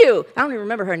see you. I don't even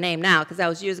remember her name now because that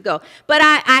was years ago. But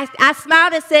I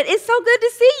smiled and said, it's so good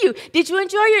to see you. Did you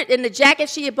enjoy the jacket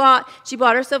she bought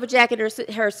herself a jacket,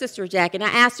 her sister a jacket. And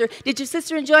I asked her, did your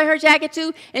sister enjoy her jacket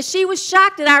too? And she was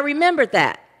shocked that I remembered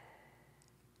that.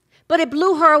 But it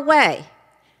blew her away.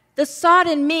 The salt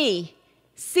in me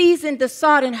seasoned the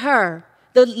salt in her.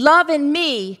 The love in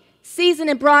me seasoned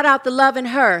and brought out the love in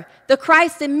her. The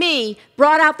Christ in me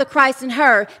brought out the Christ in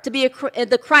her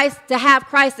to have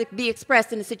Christ be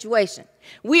expressed in the situation.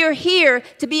 We are here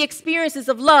to be experiences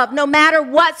of love no matter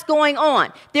what's going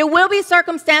on. There will be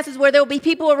circumstances where there will be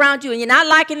people around you and you're not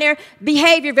liking their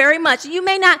behavior very much. You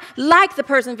may not like the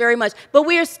person very much, but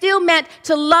we are still meant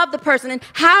to love the person. And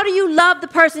how do you love the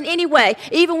person anyway?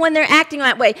 Even when they're acting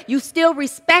that way, you still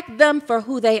respect them for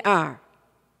who they are.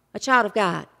 A child of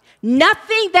God.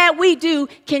 Nothing that we do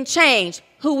can change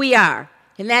who we are.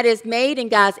 And that is made in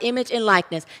God's image and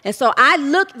likeness. And so I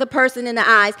look the person in the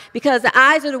eyes because the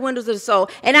eyes are the windows of the soul.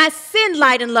 And I send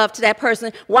light and love to that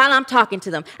person while I'm talking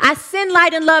to them. I send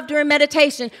light and love during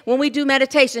meditation when we do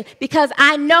meditation because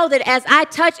I know that as I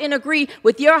touch and agree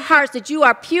with your hearts that you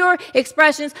are pure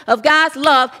expressions of God's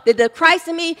love, that the Christ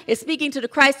in me is speaking to the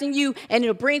Christ in you, and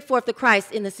it'll bring forth the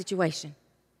Christ in the situation.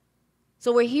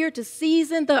 So we're here to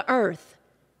season the earth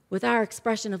with our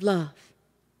expression of love.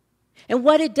 And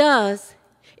what it does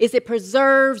is it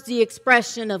preserves the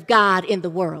expression of God in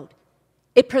the world.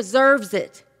 It preserves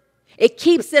it. It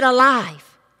keeps it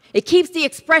alive. It keeps the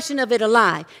expression of it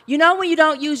alive. You know when you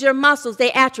don't use your muscles,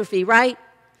 they atrophy, right?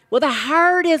 Well, the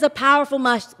heart is a powerful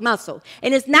muscle.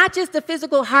 And it's not just the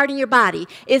physical heart in your body.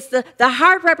 It's the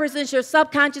heart represents your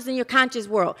subconscious and your conscious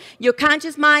world, your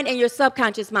conscious mind and your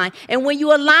subconscious mind. And when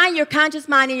you align your conscious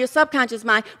mind and your subconscious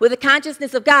mind with the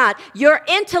consciousness of God, your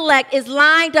intellect is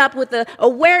lined up with the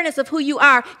awareness of who you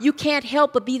are. You can't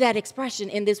help but be that expression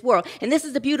in this world. And this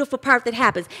is the beautiful part that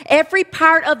happens. Every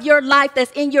part of your life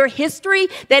that's in your history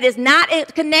that is not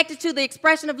connected to the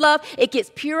expression of love, it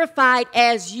gets purified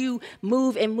as you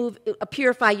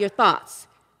purify your thoughts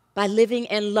by living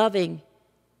and loving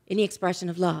in the expression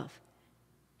of love.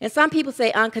 And some people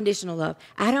say unconditional love.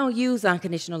 I don't use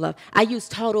unconditional love. I use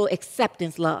total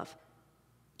acceptance love.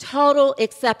 total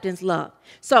acceptance love.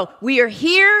 So we are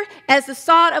here as the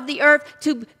salt of the earth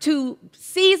to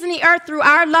season the earth through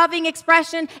our loving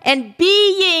expression and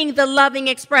being the loving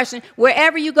expression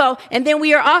wherever you go. And then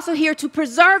we are also here to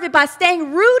preserve it by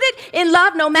staying rooted in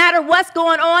love no matter what's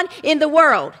going on in the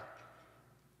world.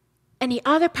 And the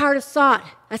other part of salt,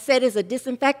 I said, is a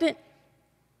disinfectant.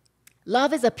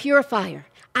 Love is a purifier.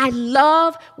 I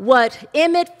love what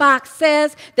Emmett Fox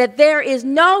says, that there is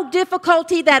no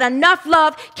difficulty that enough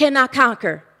love cannot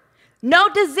conquer. No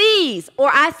disease,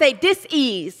 or I say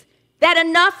dis-ease, that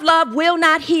enough love will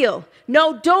not heal.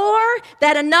 No door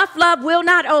that enough love will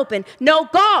not open. No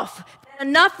gulf that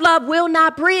enough love will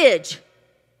not bridge.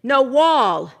 No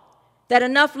wall that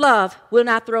enough love will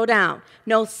not throw down.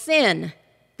 No sin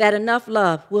that enough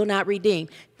love will not redeem.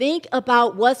 Think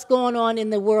about what's going on in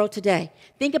the world today.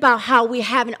 Think about how we're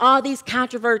having all these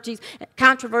controversies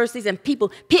and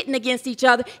people pitting against each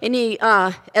other in the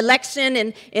election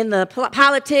and in the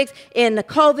politics, in the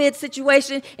COVID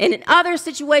situation, and in other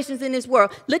situations in this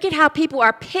world. Look at how people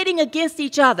are pitting against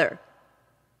each other.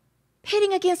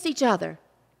 Pitting against each other.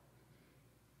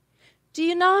 Do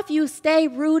you know if you stay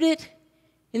rooted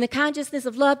in the consciousness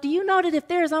of love, do you know that if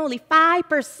there is only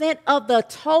 5% of the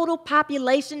total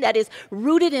population that is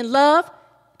rooted in love,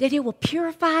 that it will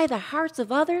purify the hearts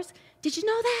of others? Did you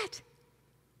know that?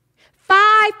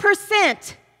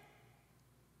 5%.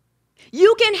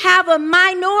 You can have a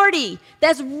minority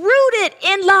that's rooted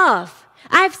in love.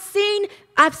 I've seen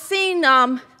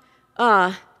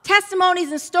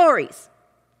testimonies and stories.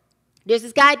 There's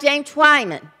this guy, James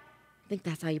Twyman. I think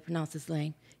that's how you pronounce his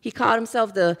name. He called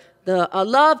himself the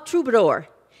love troubadour.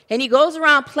 And he goes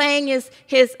around playing his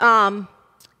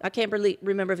I can't really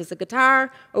remember if it's a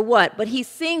guitar or what, but he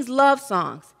sings love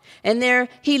songs. And there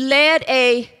he led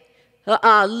it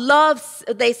was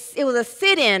a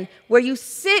sit-in where you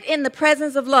sit in the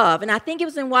presence of love. And I think it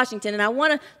was in Washington, and I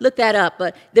want to look that up,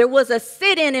 but there was a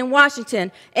sit-in in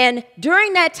Washington. And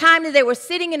during that time that they were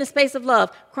sitting in a space of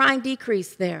love, crime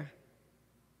decreased there.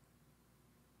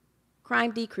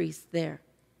 Crime decreased there.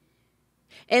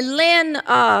 And Lynn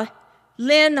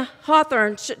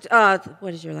Hawthorne,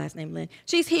 what is your last name, Lynn?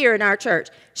 She's here in our church.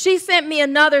 She sent me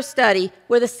another study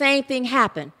where the same thing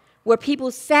happened, where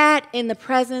people sat in the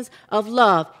presence of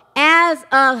love as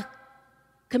a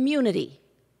community,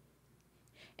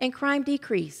 and crime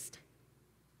decreased.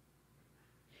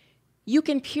 You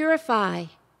can purify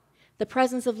the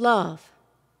presence of love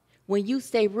when you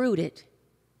stay rooted.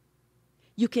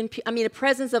 You can, the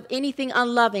presence of anything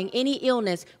unloving, any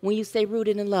illness, when you stay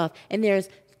rooted in love. And there's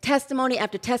testimony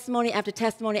after testimony after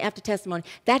testimony after testimony.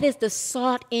 That is the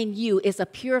salt in you. It's a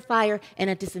purifier and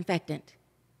a disinfectant.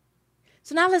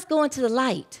 So now let's go into the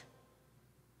light.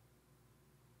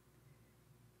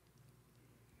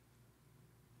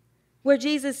 Where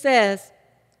Jesus says,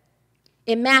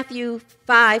 in Matthew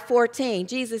 5:14,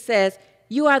 Jesus says,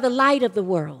 "You are the light of the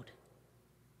world."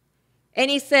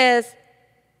 And he says,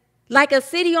 like a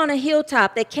city on a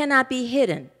hilltop that cannot be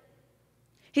hidden.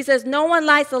 He says, no one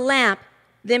lights a lamp,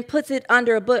 then puts it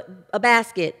under a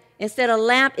basket. Instead, a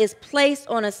lamp is placed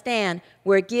on a stand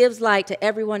where it gives light to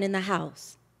everyone in the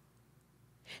house.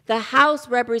 The house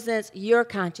represents your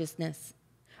consciousness.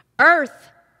 Earth,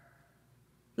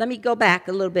 let me go back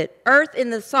a little bit. Earth in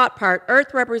the salt part,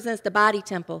 earth represents the body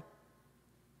temple.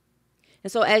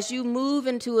 And so as you move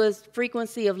into a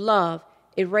frequency of love,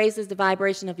 it raises the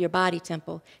vibration of your body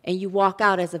temple, and you walk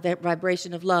out as a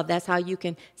vibration of love. That's how you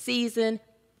can season,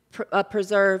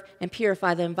 preserve, and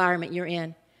purify the environment you're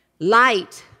in.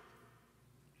 Light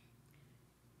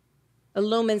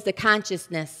illumines the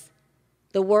consciousness.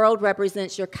 The world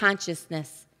represents your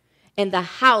consciousness, and the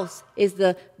house is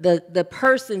the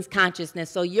person's consciousness,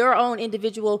 so your own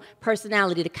individual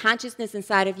personality, the consciousness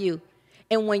inside of you.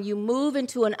 And when you move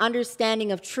into an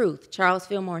understanding of truth, Charles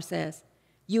Fillmore says,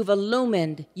 you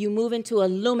move into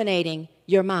illuminating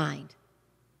your mind.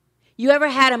 You ever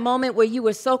had a moment where you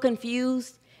were so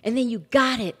confused and then you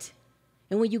got it?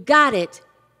 And when you got it,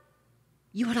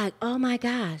 you were like, oh my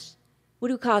gosh. What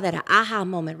do you call that? An aha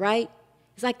moment, right?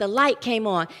 It's like the light came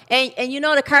on. And you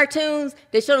know the cartoons,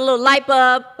 they show the little light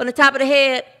bulb on the top of the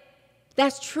head?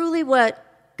 That's truly what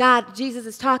Jesus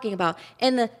is talking about.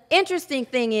 And the interesting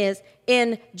thing is,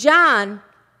 in John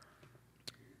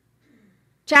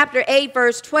chapter 8,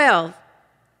 verse 12,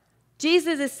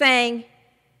 Jesus is saying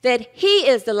that he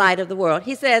is the light of the world.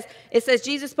 It says,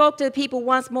 Jesus spoke to the people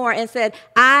once more and said,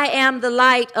 I am the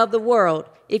light of the world.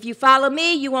 If you follow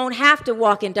me, you won't have to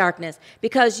walk in darkness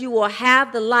because you will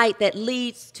have the light that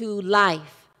leads to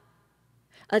life.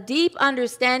 A deep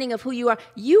understanding of who you are.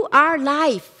 You are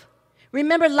life.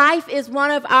 Remember, life is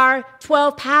one of our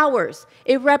 12 powers.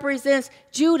 It represents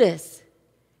Judas.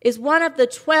 It's one of the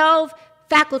 12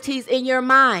 faculties in your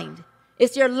mind.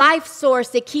 It's your life source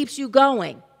that keeps you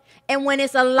going. And when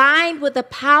it's aligned with the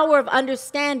power of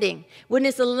understanding, when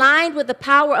it's aligned with the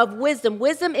power of wisdom,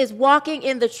 wisdom is walking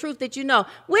in the truth that you know.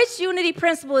 Which unity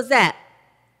principle is that?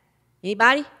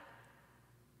 Anybody?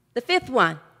 The fifth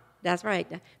one. That's right.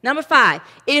 Number 5,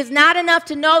 it is not enough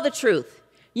to know the truth.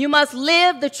 You must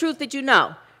live the truth that you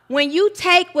know. When you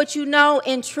take what you know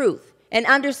in truth and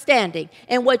understanding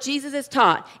and what Jesus has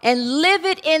taught and live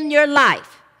it in your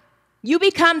life, you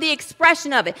become the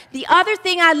expression of it. The other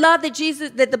thing I love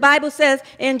that the Bible says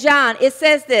in John, it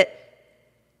says that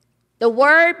the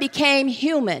Word became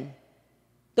human.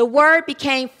 The Word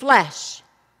became flesh.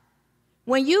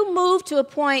 When you move to a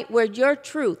point where your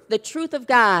truth, the truth of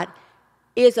God,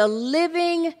 is a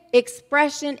living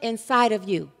expression inside of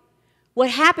you, what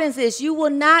happens is you will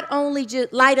not only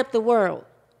just light up the world,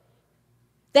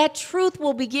 that truth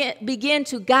will begin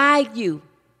to guide you.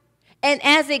 And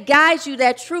as it guides you,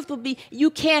 that truth will be,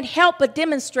 you can't help but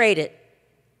demonstrate it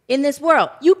in this world.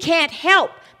 You can't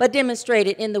help but demonstrate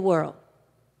it in the world.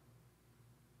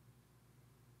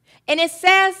 And it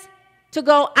says to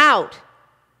go out.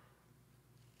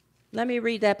 Let me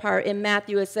read that part. In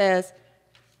Matthew, it says,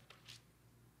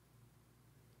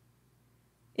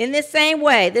 in this same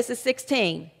way, this is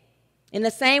 16, in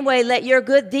the same way, let your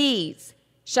good deeds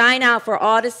shine out for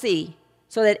all to see,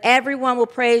 so that everyone will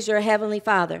praise your heavenly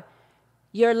Father.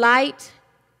 Your light,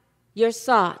 your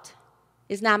salt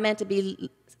is not meant to be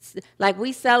like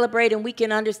we celebrate and we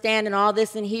can understand and all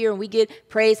this in here and we get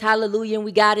praise, hallelujah, and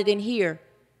we got it in here.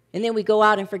 And then we go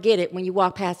out and forget it when you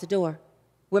walk past the door.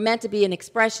 We're meant to be an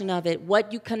expression of it.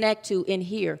 What you connect to in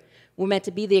here, we're meant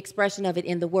to be the expression of it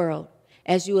in the world.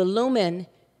 As you illumine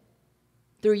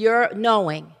through your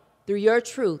knowing, through your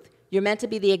truth, you're meant to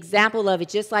be the example of it,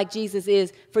 just like Jesus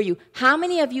is for you. How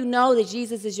many of you know that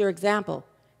Jesus is your example?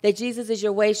 That Jesus is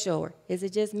your way shower? Is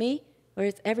it just me or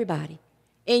is it everybody?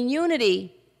 In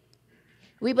unity,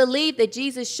 we believe that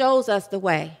Jesus shows us the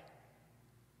way.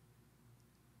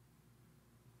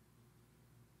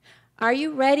 Are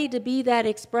you ready to be that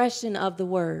expression of the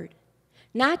word?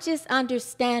 Not just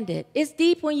understand it. It's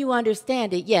deep when you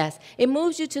understand it, yes. It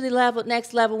moves you to the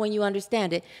next level when you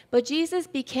understand it. But Jesus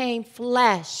became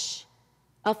flesh,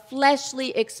 a fleshly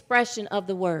expression of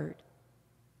the word.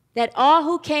 That all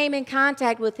who came in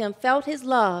contact with him felt his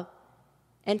love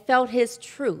and felt his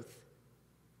truth.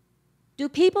 Do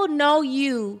people know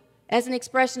you as an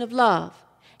expression of love?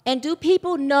 And do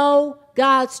people know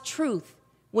God's truth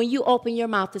when you open your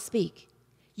mouth to speak?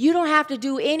 You don't have to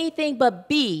do anything but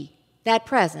be that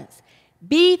presence.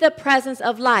 Be the presence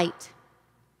of light.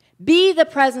 Be the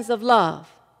presence of love.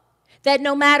 That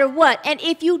no matter what, and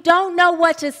if you don't know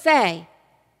what to say,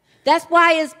 that's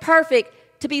why it's perfect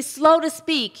to be slow to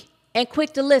speak and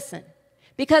quick to listen.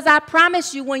 Because I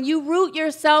promise you, when you root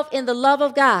yourself in the love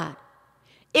of God,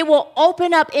 it will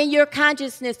open up in your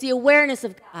consciousness the awareness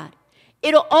of God.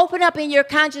 It'll open up in your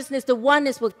consciousness the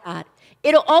oneness with God.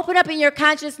 It'll open up in your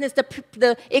consciousness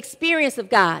the experience of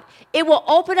God. It will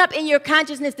open up in your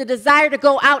consciousness the desire to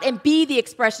go out and be the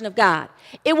expression of God.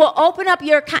 It will open up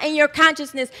in your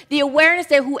consciousness the awareness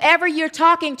that whoever you're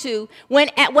talking to,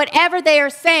 whatever they are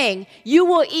saying, you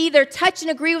will either touch and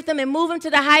agree with them and move them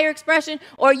to the higher expression,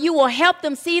 or you will help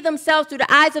them see themselves through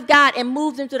the eyes of God and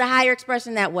move them to the higher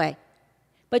expression that way.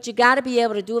 But you got to be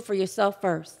able to do it for yourself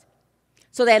first.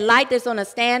 So that light that's on a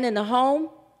stand in the home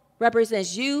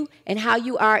represents you and how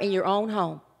you are in your own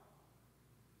home.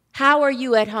 How are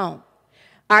you at home?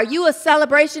 Are you a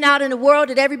celebration out in the world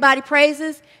that everybody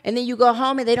praises, and then you go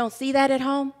home and they don't see that at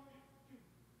home?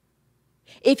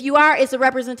 If you are, it's a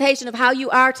representation of how you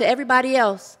are to everybody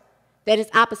else that is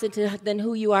opposite than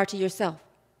who you are to yourself.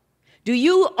 Do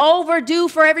you overdo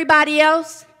for everybody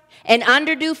else and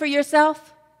underdo for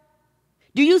yourself?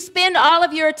 Do you spend all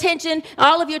of your attention,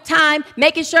 all of your time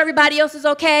making sure everybody else is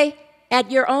okay at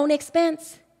your own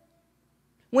expense?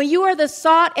 When you are the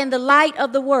salt and the light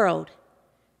of the world,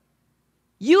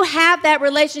 you have that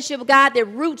relationship with God that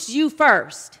roots you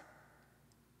first,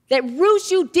 that roots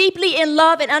you deeply in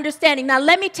love and understanding. Now,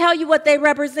 let me tell you what they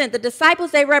represent. The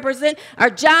disciples they represent are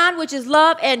John, which is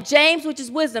love, and James, which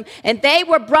is wisdom. And they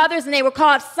were brothers, and they were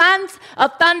called sons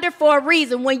of thunder for a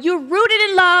reason. When you're rooted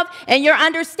in love and your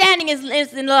understanding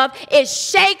is in love, it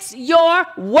shakes your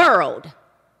world.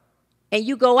 And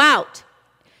you go out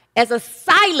as a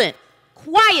silent,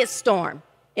 quiet storm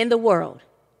in the world.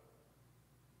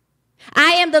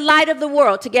 I am the light of the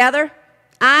world. Together,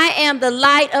 I am the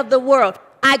light of the world.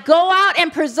 I go out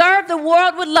and preserve the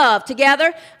world with love.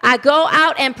 Together, I go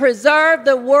out and preserve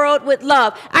the world with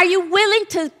love. Are you willing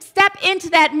to step into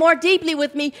that more deeply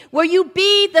with me, where you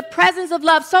be the presence of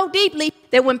love so deeply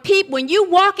that when you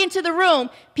walk into the room,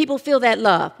 people feel that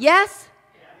love? Yes?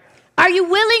 Are you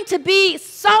willing to be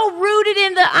so rooted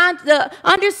in the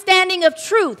understanding of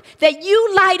truth that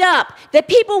you light up, that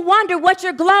people wonder what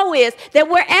your glow is, that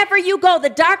wherever you go, the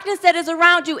darkness that is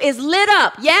around you is lit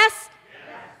up? Yes?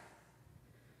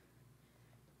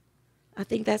 I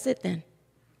think that's it then.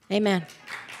 Amen.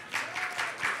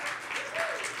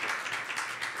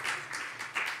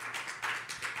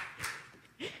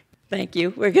 Thank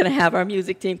you. We're going to have our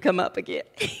music team come up again.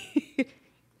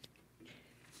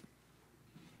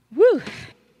 Woo.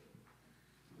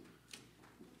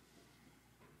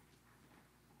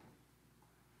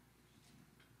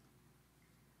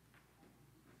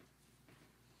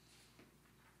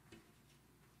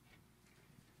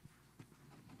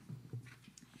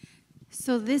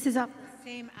 So this is off the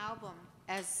same album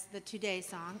as the Today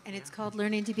song, and it's called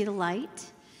Learning to Be the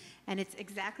Light. And it's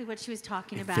exactly what she was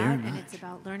talking about, and it's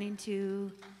about learning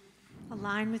to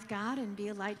align with God and be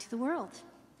a light to the world.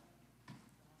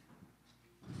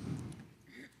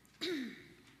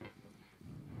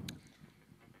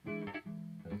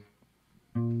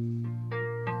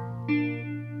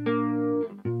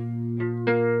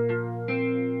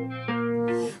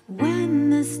 When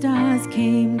the stars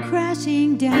came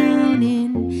crashing down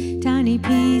in tiny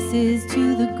pieces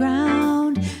to the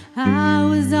ground, I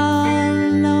was all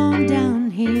alone down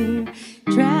here,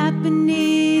 trapped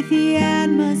beneath the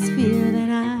atmosphere.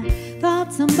 Then I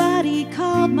thought somebody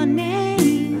called my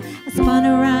name. I spun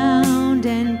around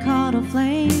and caught a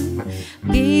flame,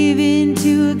 gave in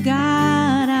to a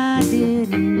God I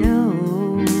didn't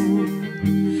know.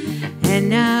 And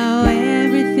now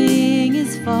everything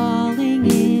is falling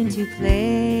into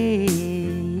place.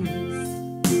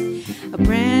 A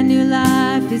brand new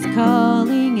life is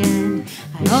calling, and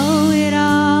I owe it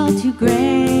all to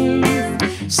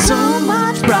grace. So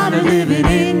much brighter living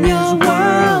in your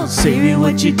world. Say me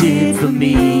what you did for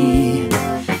me.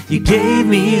 You gave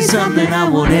me something I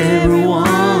want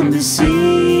everyone to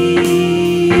see.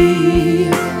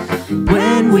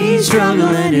 When we struggle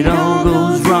and it all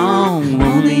goes wrong,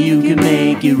 only you can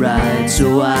make it right.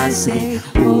 So I say,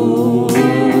 oh,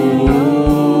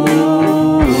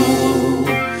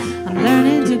 I'm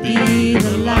learning to be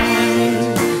the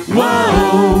light.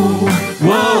 whoa,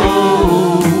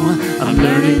 whoa, I'm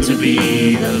learning to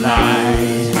be the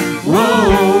light.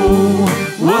 Whoa,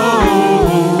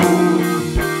 whoa.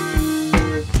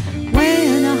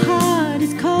 When a heart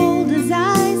is cold as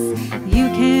ice, you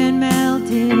can melt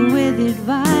it with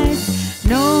advice.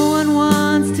 No one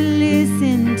wants to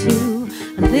listen to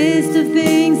a list of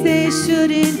things they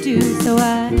shouldn't do. So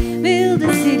I build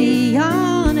a city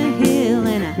on a hill,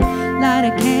 and I light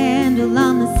a candle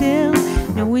on the sill,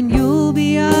 knowing you'll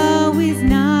be always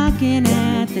knocking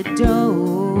at the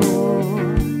door.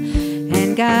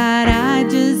 And God, I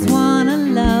just wanna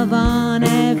love on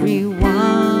everyone.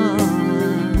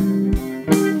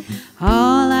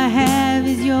 All I have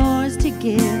is yours to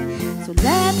give, so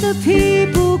let the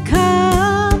people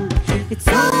come. It's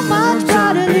so much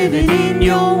brighter living in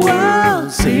your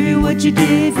world. Say me what you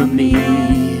did for me.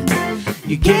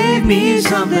 You gave me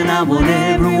something I want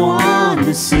everyone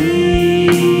to see.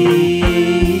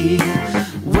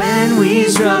 When we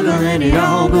struggle and it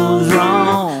all goes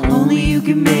wrong, only you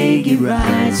can make it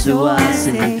right. So I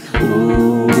say,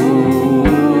 oh,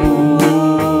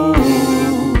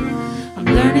 I'm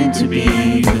learning to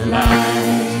be the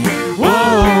light.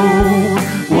 Whoa,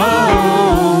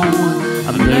 whoa,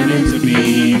 I'm learning to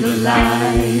be the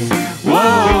light.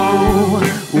 Whoa,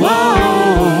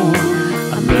 whoa,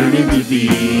 I'm learning to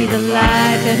be the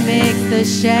light That makes the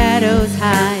shadows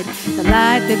hide, the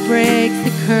light that breaks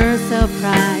the curse of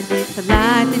pride, the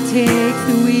light that takes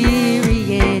the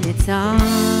weary in its arms.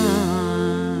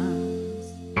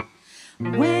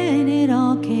 When it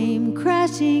all came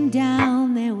crashing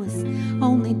down, there was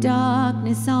only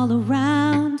darkness all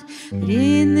around, but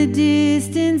in the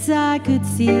distance I could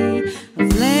see a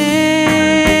flame.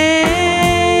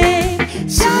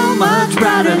 So much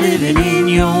brighter living in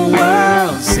your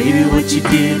world. Say me what you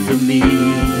did for me.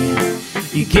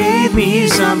 You gave me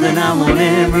something I want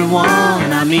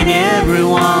everyone, I mean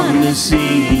everyone to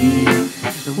see.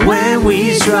 When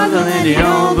we struggle and it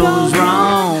all goes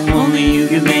wrong, only you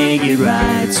can make it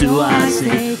right. So I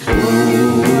say,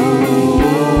 oh,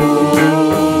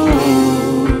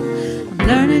 I'm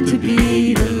learning to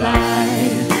be the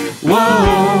light.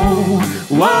 Whoa,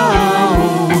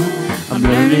 whoa, I'm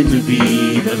learning to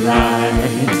be the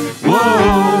light.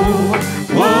 Whoa,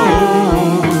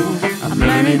 whoa, I'm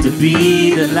learning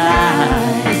be the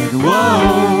light.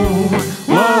 Whoa,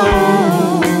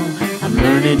 whoa, I'm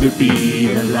learning to be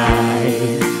the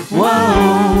light.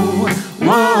 Whoa,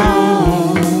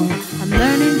 whoa, I'm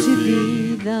learning to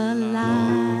be the light.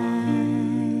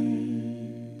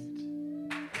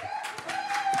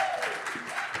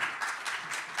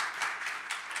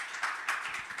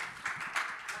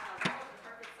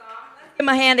 Give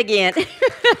my hand again.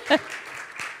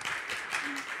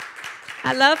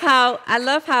 I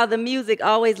love how the music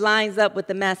always lines up with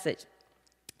the message.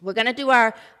 We're going to do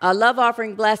our love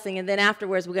offering blessing, and then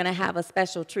afterwards we're going to have a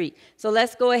special treat. So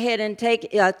let's go ahead and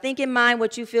think in mind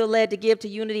what you feel led to give to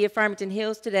Unity of Farmington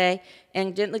Hills today,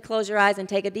 and gently close your eyes and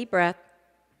take a deep breath.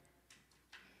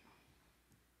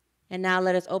 And now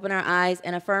let us open our eyes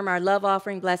and affirm our love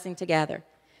offering blessing together.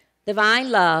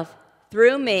 Divine love,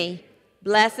 through me,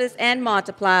 blesses and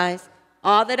multiplies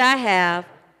all that I have,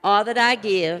 all that I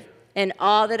give, and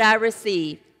all that I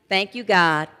receive. Thank you,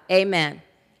 God. Amen.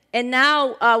 And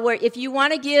now, if you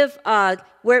want to give,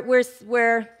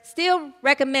 we're still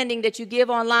recommending that you give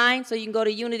online, so you can go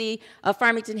to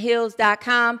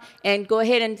unityoffarmingtonhills.com and go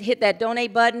ahead and hit that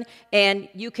donate button, and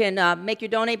you can make your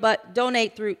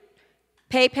donate through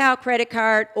PayPal, credit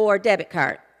card, or debit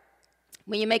card.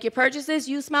 When you make your purchases,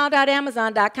 use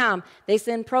smile.amazon.com. They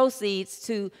send proceeds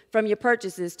from your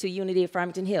purchases to Unity of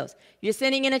Farmington Hills. You're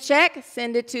sending in a check,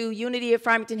 send it to Unity of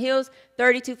Farmington Hills,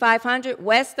 32500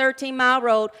 West 13 Mile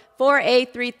Road,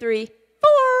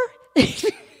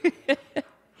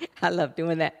 48334. I love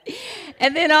doing that.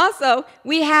 And then also,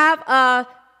 we have an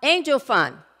angel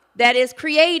fund that is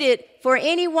created for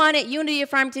anyone at Unity of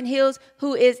Farmington Hills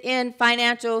who is in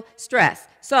financial stress.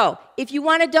 So if you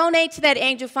want to donate to that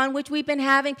angel fund, which we've been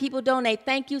having people donate,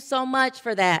 thank you so much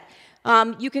for that.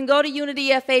 You can go to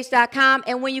unityfh.com,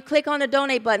 and when you click on the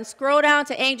donate button, scroll down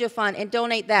to angel fund and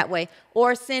donate that way,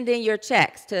 or send in your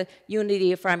checks to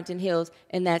Unity of Farmington Hills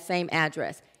in that same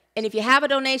address. And if you have a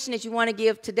donation that you want to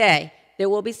give today, there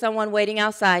will be someone waiting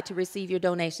outside to receive your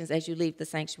donations as you leave the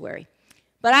sanctuary.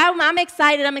 But I'm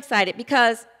excited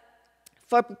because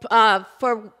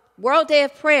for World Day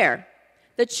of Prayer,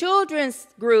 the children's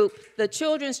group, the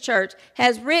children's church,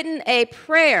 has written a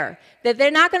prayer that they're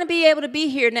not going to be able to be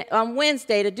here on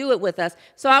Wednesday to do it with us.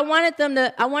 So I wanted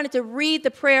to read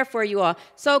the prayer for you all.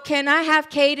 So can I have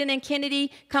Caden and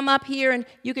Kennedy come up here, and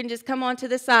you can just come on to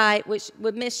the side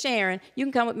with Miss Sharon. You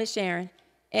can come with Miss Sharon,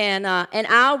 and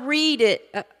I'll read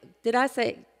it. Did I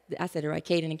say? I said it right,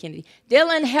 Caden and Kennedy.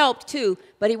 Dylan helped too,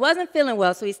 but he wasn't feeling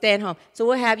well, so he's staying home. So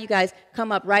we'll have you guys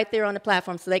come up right there on the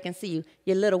platform so they can see you,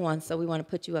 your little ones, so we want to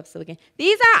put you up so we can.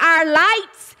 These are our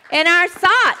lights and our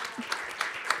salt.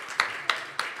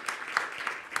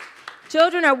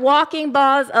 Children are walking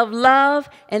balls of love,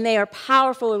 and they are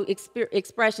powerful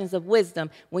expressions of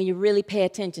wisdom when you really pay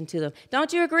attention to them.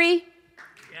 Don't you agree?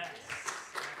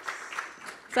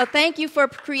 So thank you for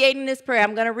creating this prayer.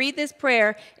 I'm going to read this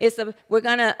prayer. This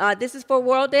is for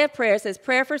World Day of Prayer. It says,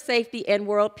 prayer for safety and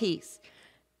world peace.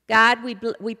 God,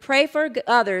 we pray for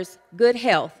others good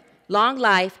health, long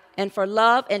life, and for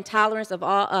love and tolerance of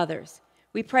all others.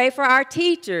 We pray for our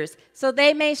teachers so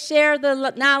they may share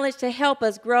the knowledge to help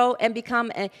us grow and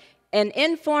become an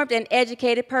informed and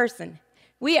educated person.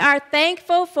 We are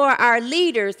thankful for our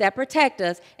leaders that protect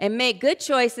us and make good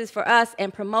choices for us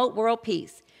and promote world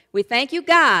peace. We thank you,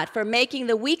 God, for making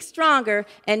the weak stronger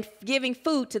and giving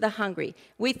food to the hungry.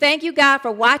 We thank you, God,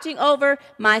 for watching over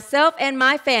myself and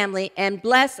my family and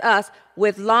bless us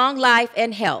with long life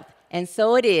and health. And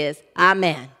so it is.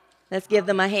 Amen. Let's give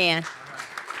them a hand.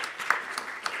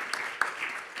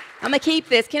 I'm going to keep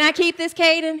this. Can I keep this,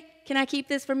 Caden? Can I keep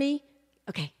this for me?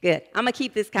 Okay, good. I'm going to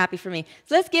keep this copy for me.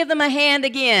 So let's give them a hand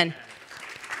again.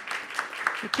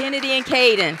 Kennedy and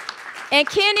Caden. And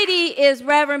Kennedy is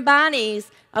Reverend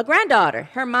Bonnie's granddaughter.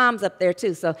 Her mom's up there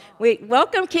too. So we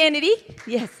welcome Kennedy.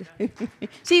 Yes.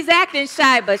 She's acting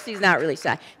shy, but she's not really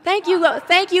shy. Thank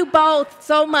you both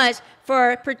so much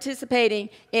for participating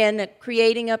in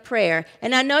creating a prayer.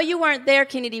 And I know you weren't there,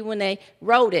 Kennedy, when they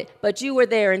wrote it, but you were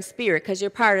there in spirit because you're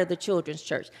part of the children's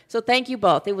church. So thank you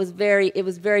both. It was very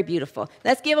beautiful.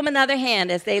 Let's give them another hand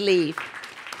as they leave.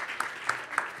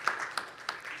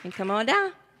 And come on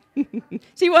down.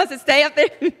 She wants to stay up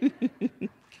there.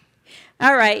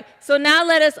 All right, so now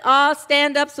let us all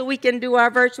stand up so we can do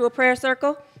our virtual prayer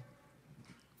circle.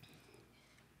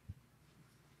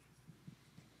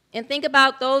 And think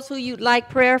about those who you'd like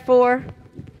prayer for.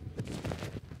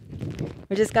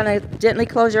 We're just going to gently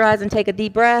close your eyes and take a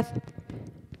deep breath.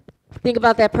 Think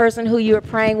about that person who you are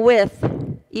praying with,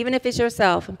 even if it's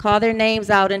yourself, and call their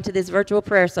names out into this virtual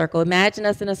prayer circle. Imagine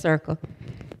us in a circle.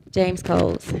 James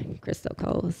Coles, Crystal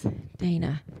Coles,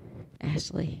 Dana,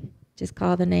 Ashley. Just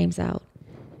call the names out.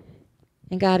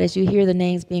 And God, as you hear the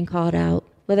names being called out,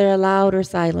 whether aloud or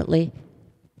silently,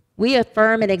 we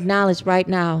affirm and acknowledge right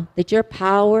now that your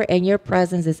power and your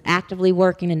presence is actively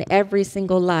working in every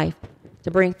single life to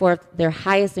bring forth their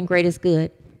highest and greatest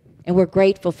good. And we're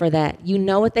grateful for that. You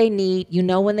know what they need, you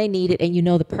know when they need it, and you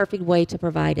know the perfect way to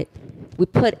provide it. We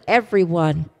put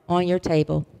everyone on your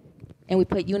table, and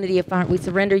we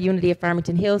surrender Unity of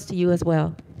Farmington Hills to you as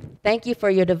well. Thank you for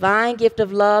your divine gift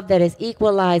of love that is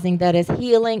equalizing, that is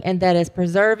healing, and that is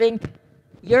preserving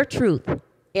your truth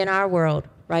in our world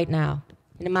right now.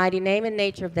 In the mighty name and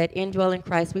nature of that indwelling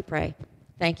Christ we pray.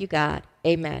 Thank you, God.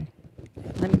 Amen.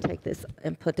 Let me take this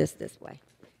and put this way.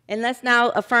 And let's now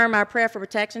affirm our prayer for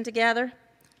protection together.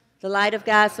 The light of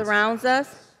God surrounds us.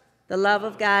 The love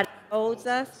of God holds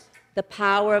us. The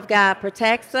power of God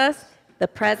protects us. The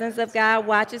presence of God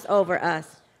watches over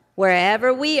us.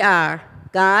 Wherever we are,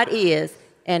 God is,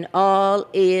 and all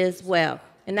is well.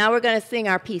 And now we're going to sing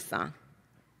our peace song.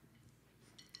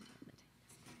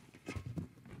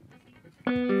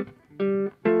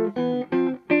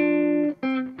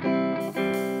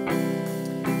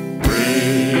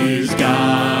 Praise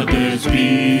God, there's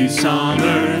peace on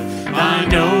earth. I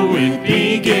know it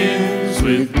begins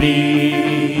with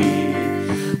me.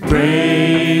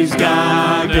 Praise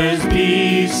God, there's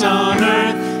peace on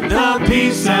earth, the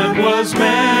peace that was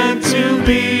meant to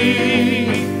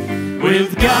be.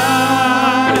 With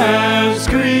God as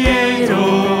creator,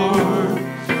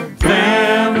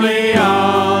 family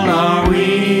all are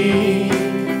we.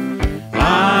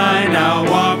 I now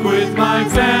walk with my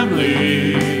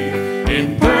family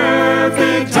in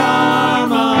perfect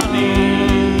harmony.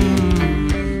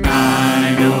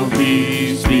 I know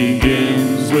peace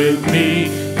begins with me,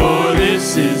 for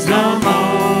this is the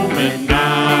moment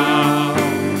now.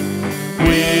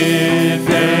 With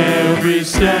every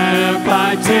step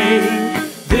I take,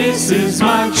 this is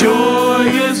my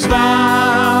joyous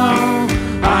vow.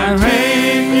 I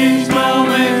reign each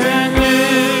moment and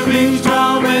live each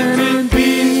moment in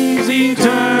peace eternally.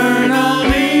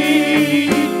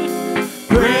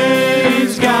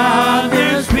 Praise God,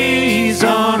 there's peace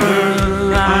on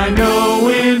earth. I know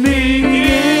it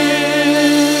begins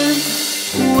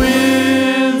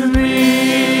with me.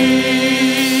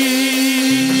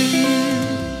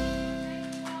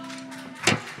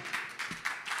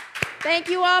 Thank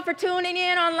you all for tuning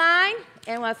in online,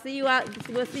 and we'll see you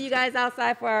guys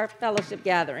outside for our fellowship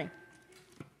gathering.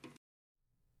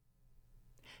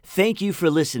 Thank you for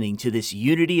listening to this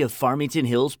Unity of Farmington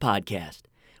Hills podcast.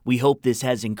 We hope this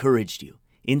has encouraged you,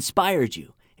 inspired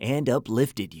you, and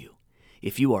uplifted you.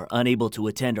 If you are unable to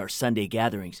attend our Sunday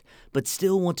gatherings, but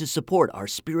still want to support our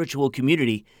spiritual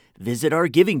community, visit our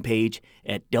giving page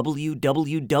at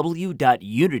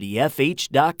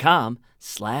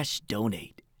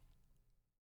www.unityfh.com/donate.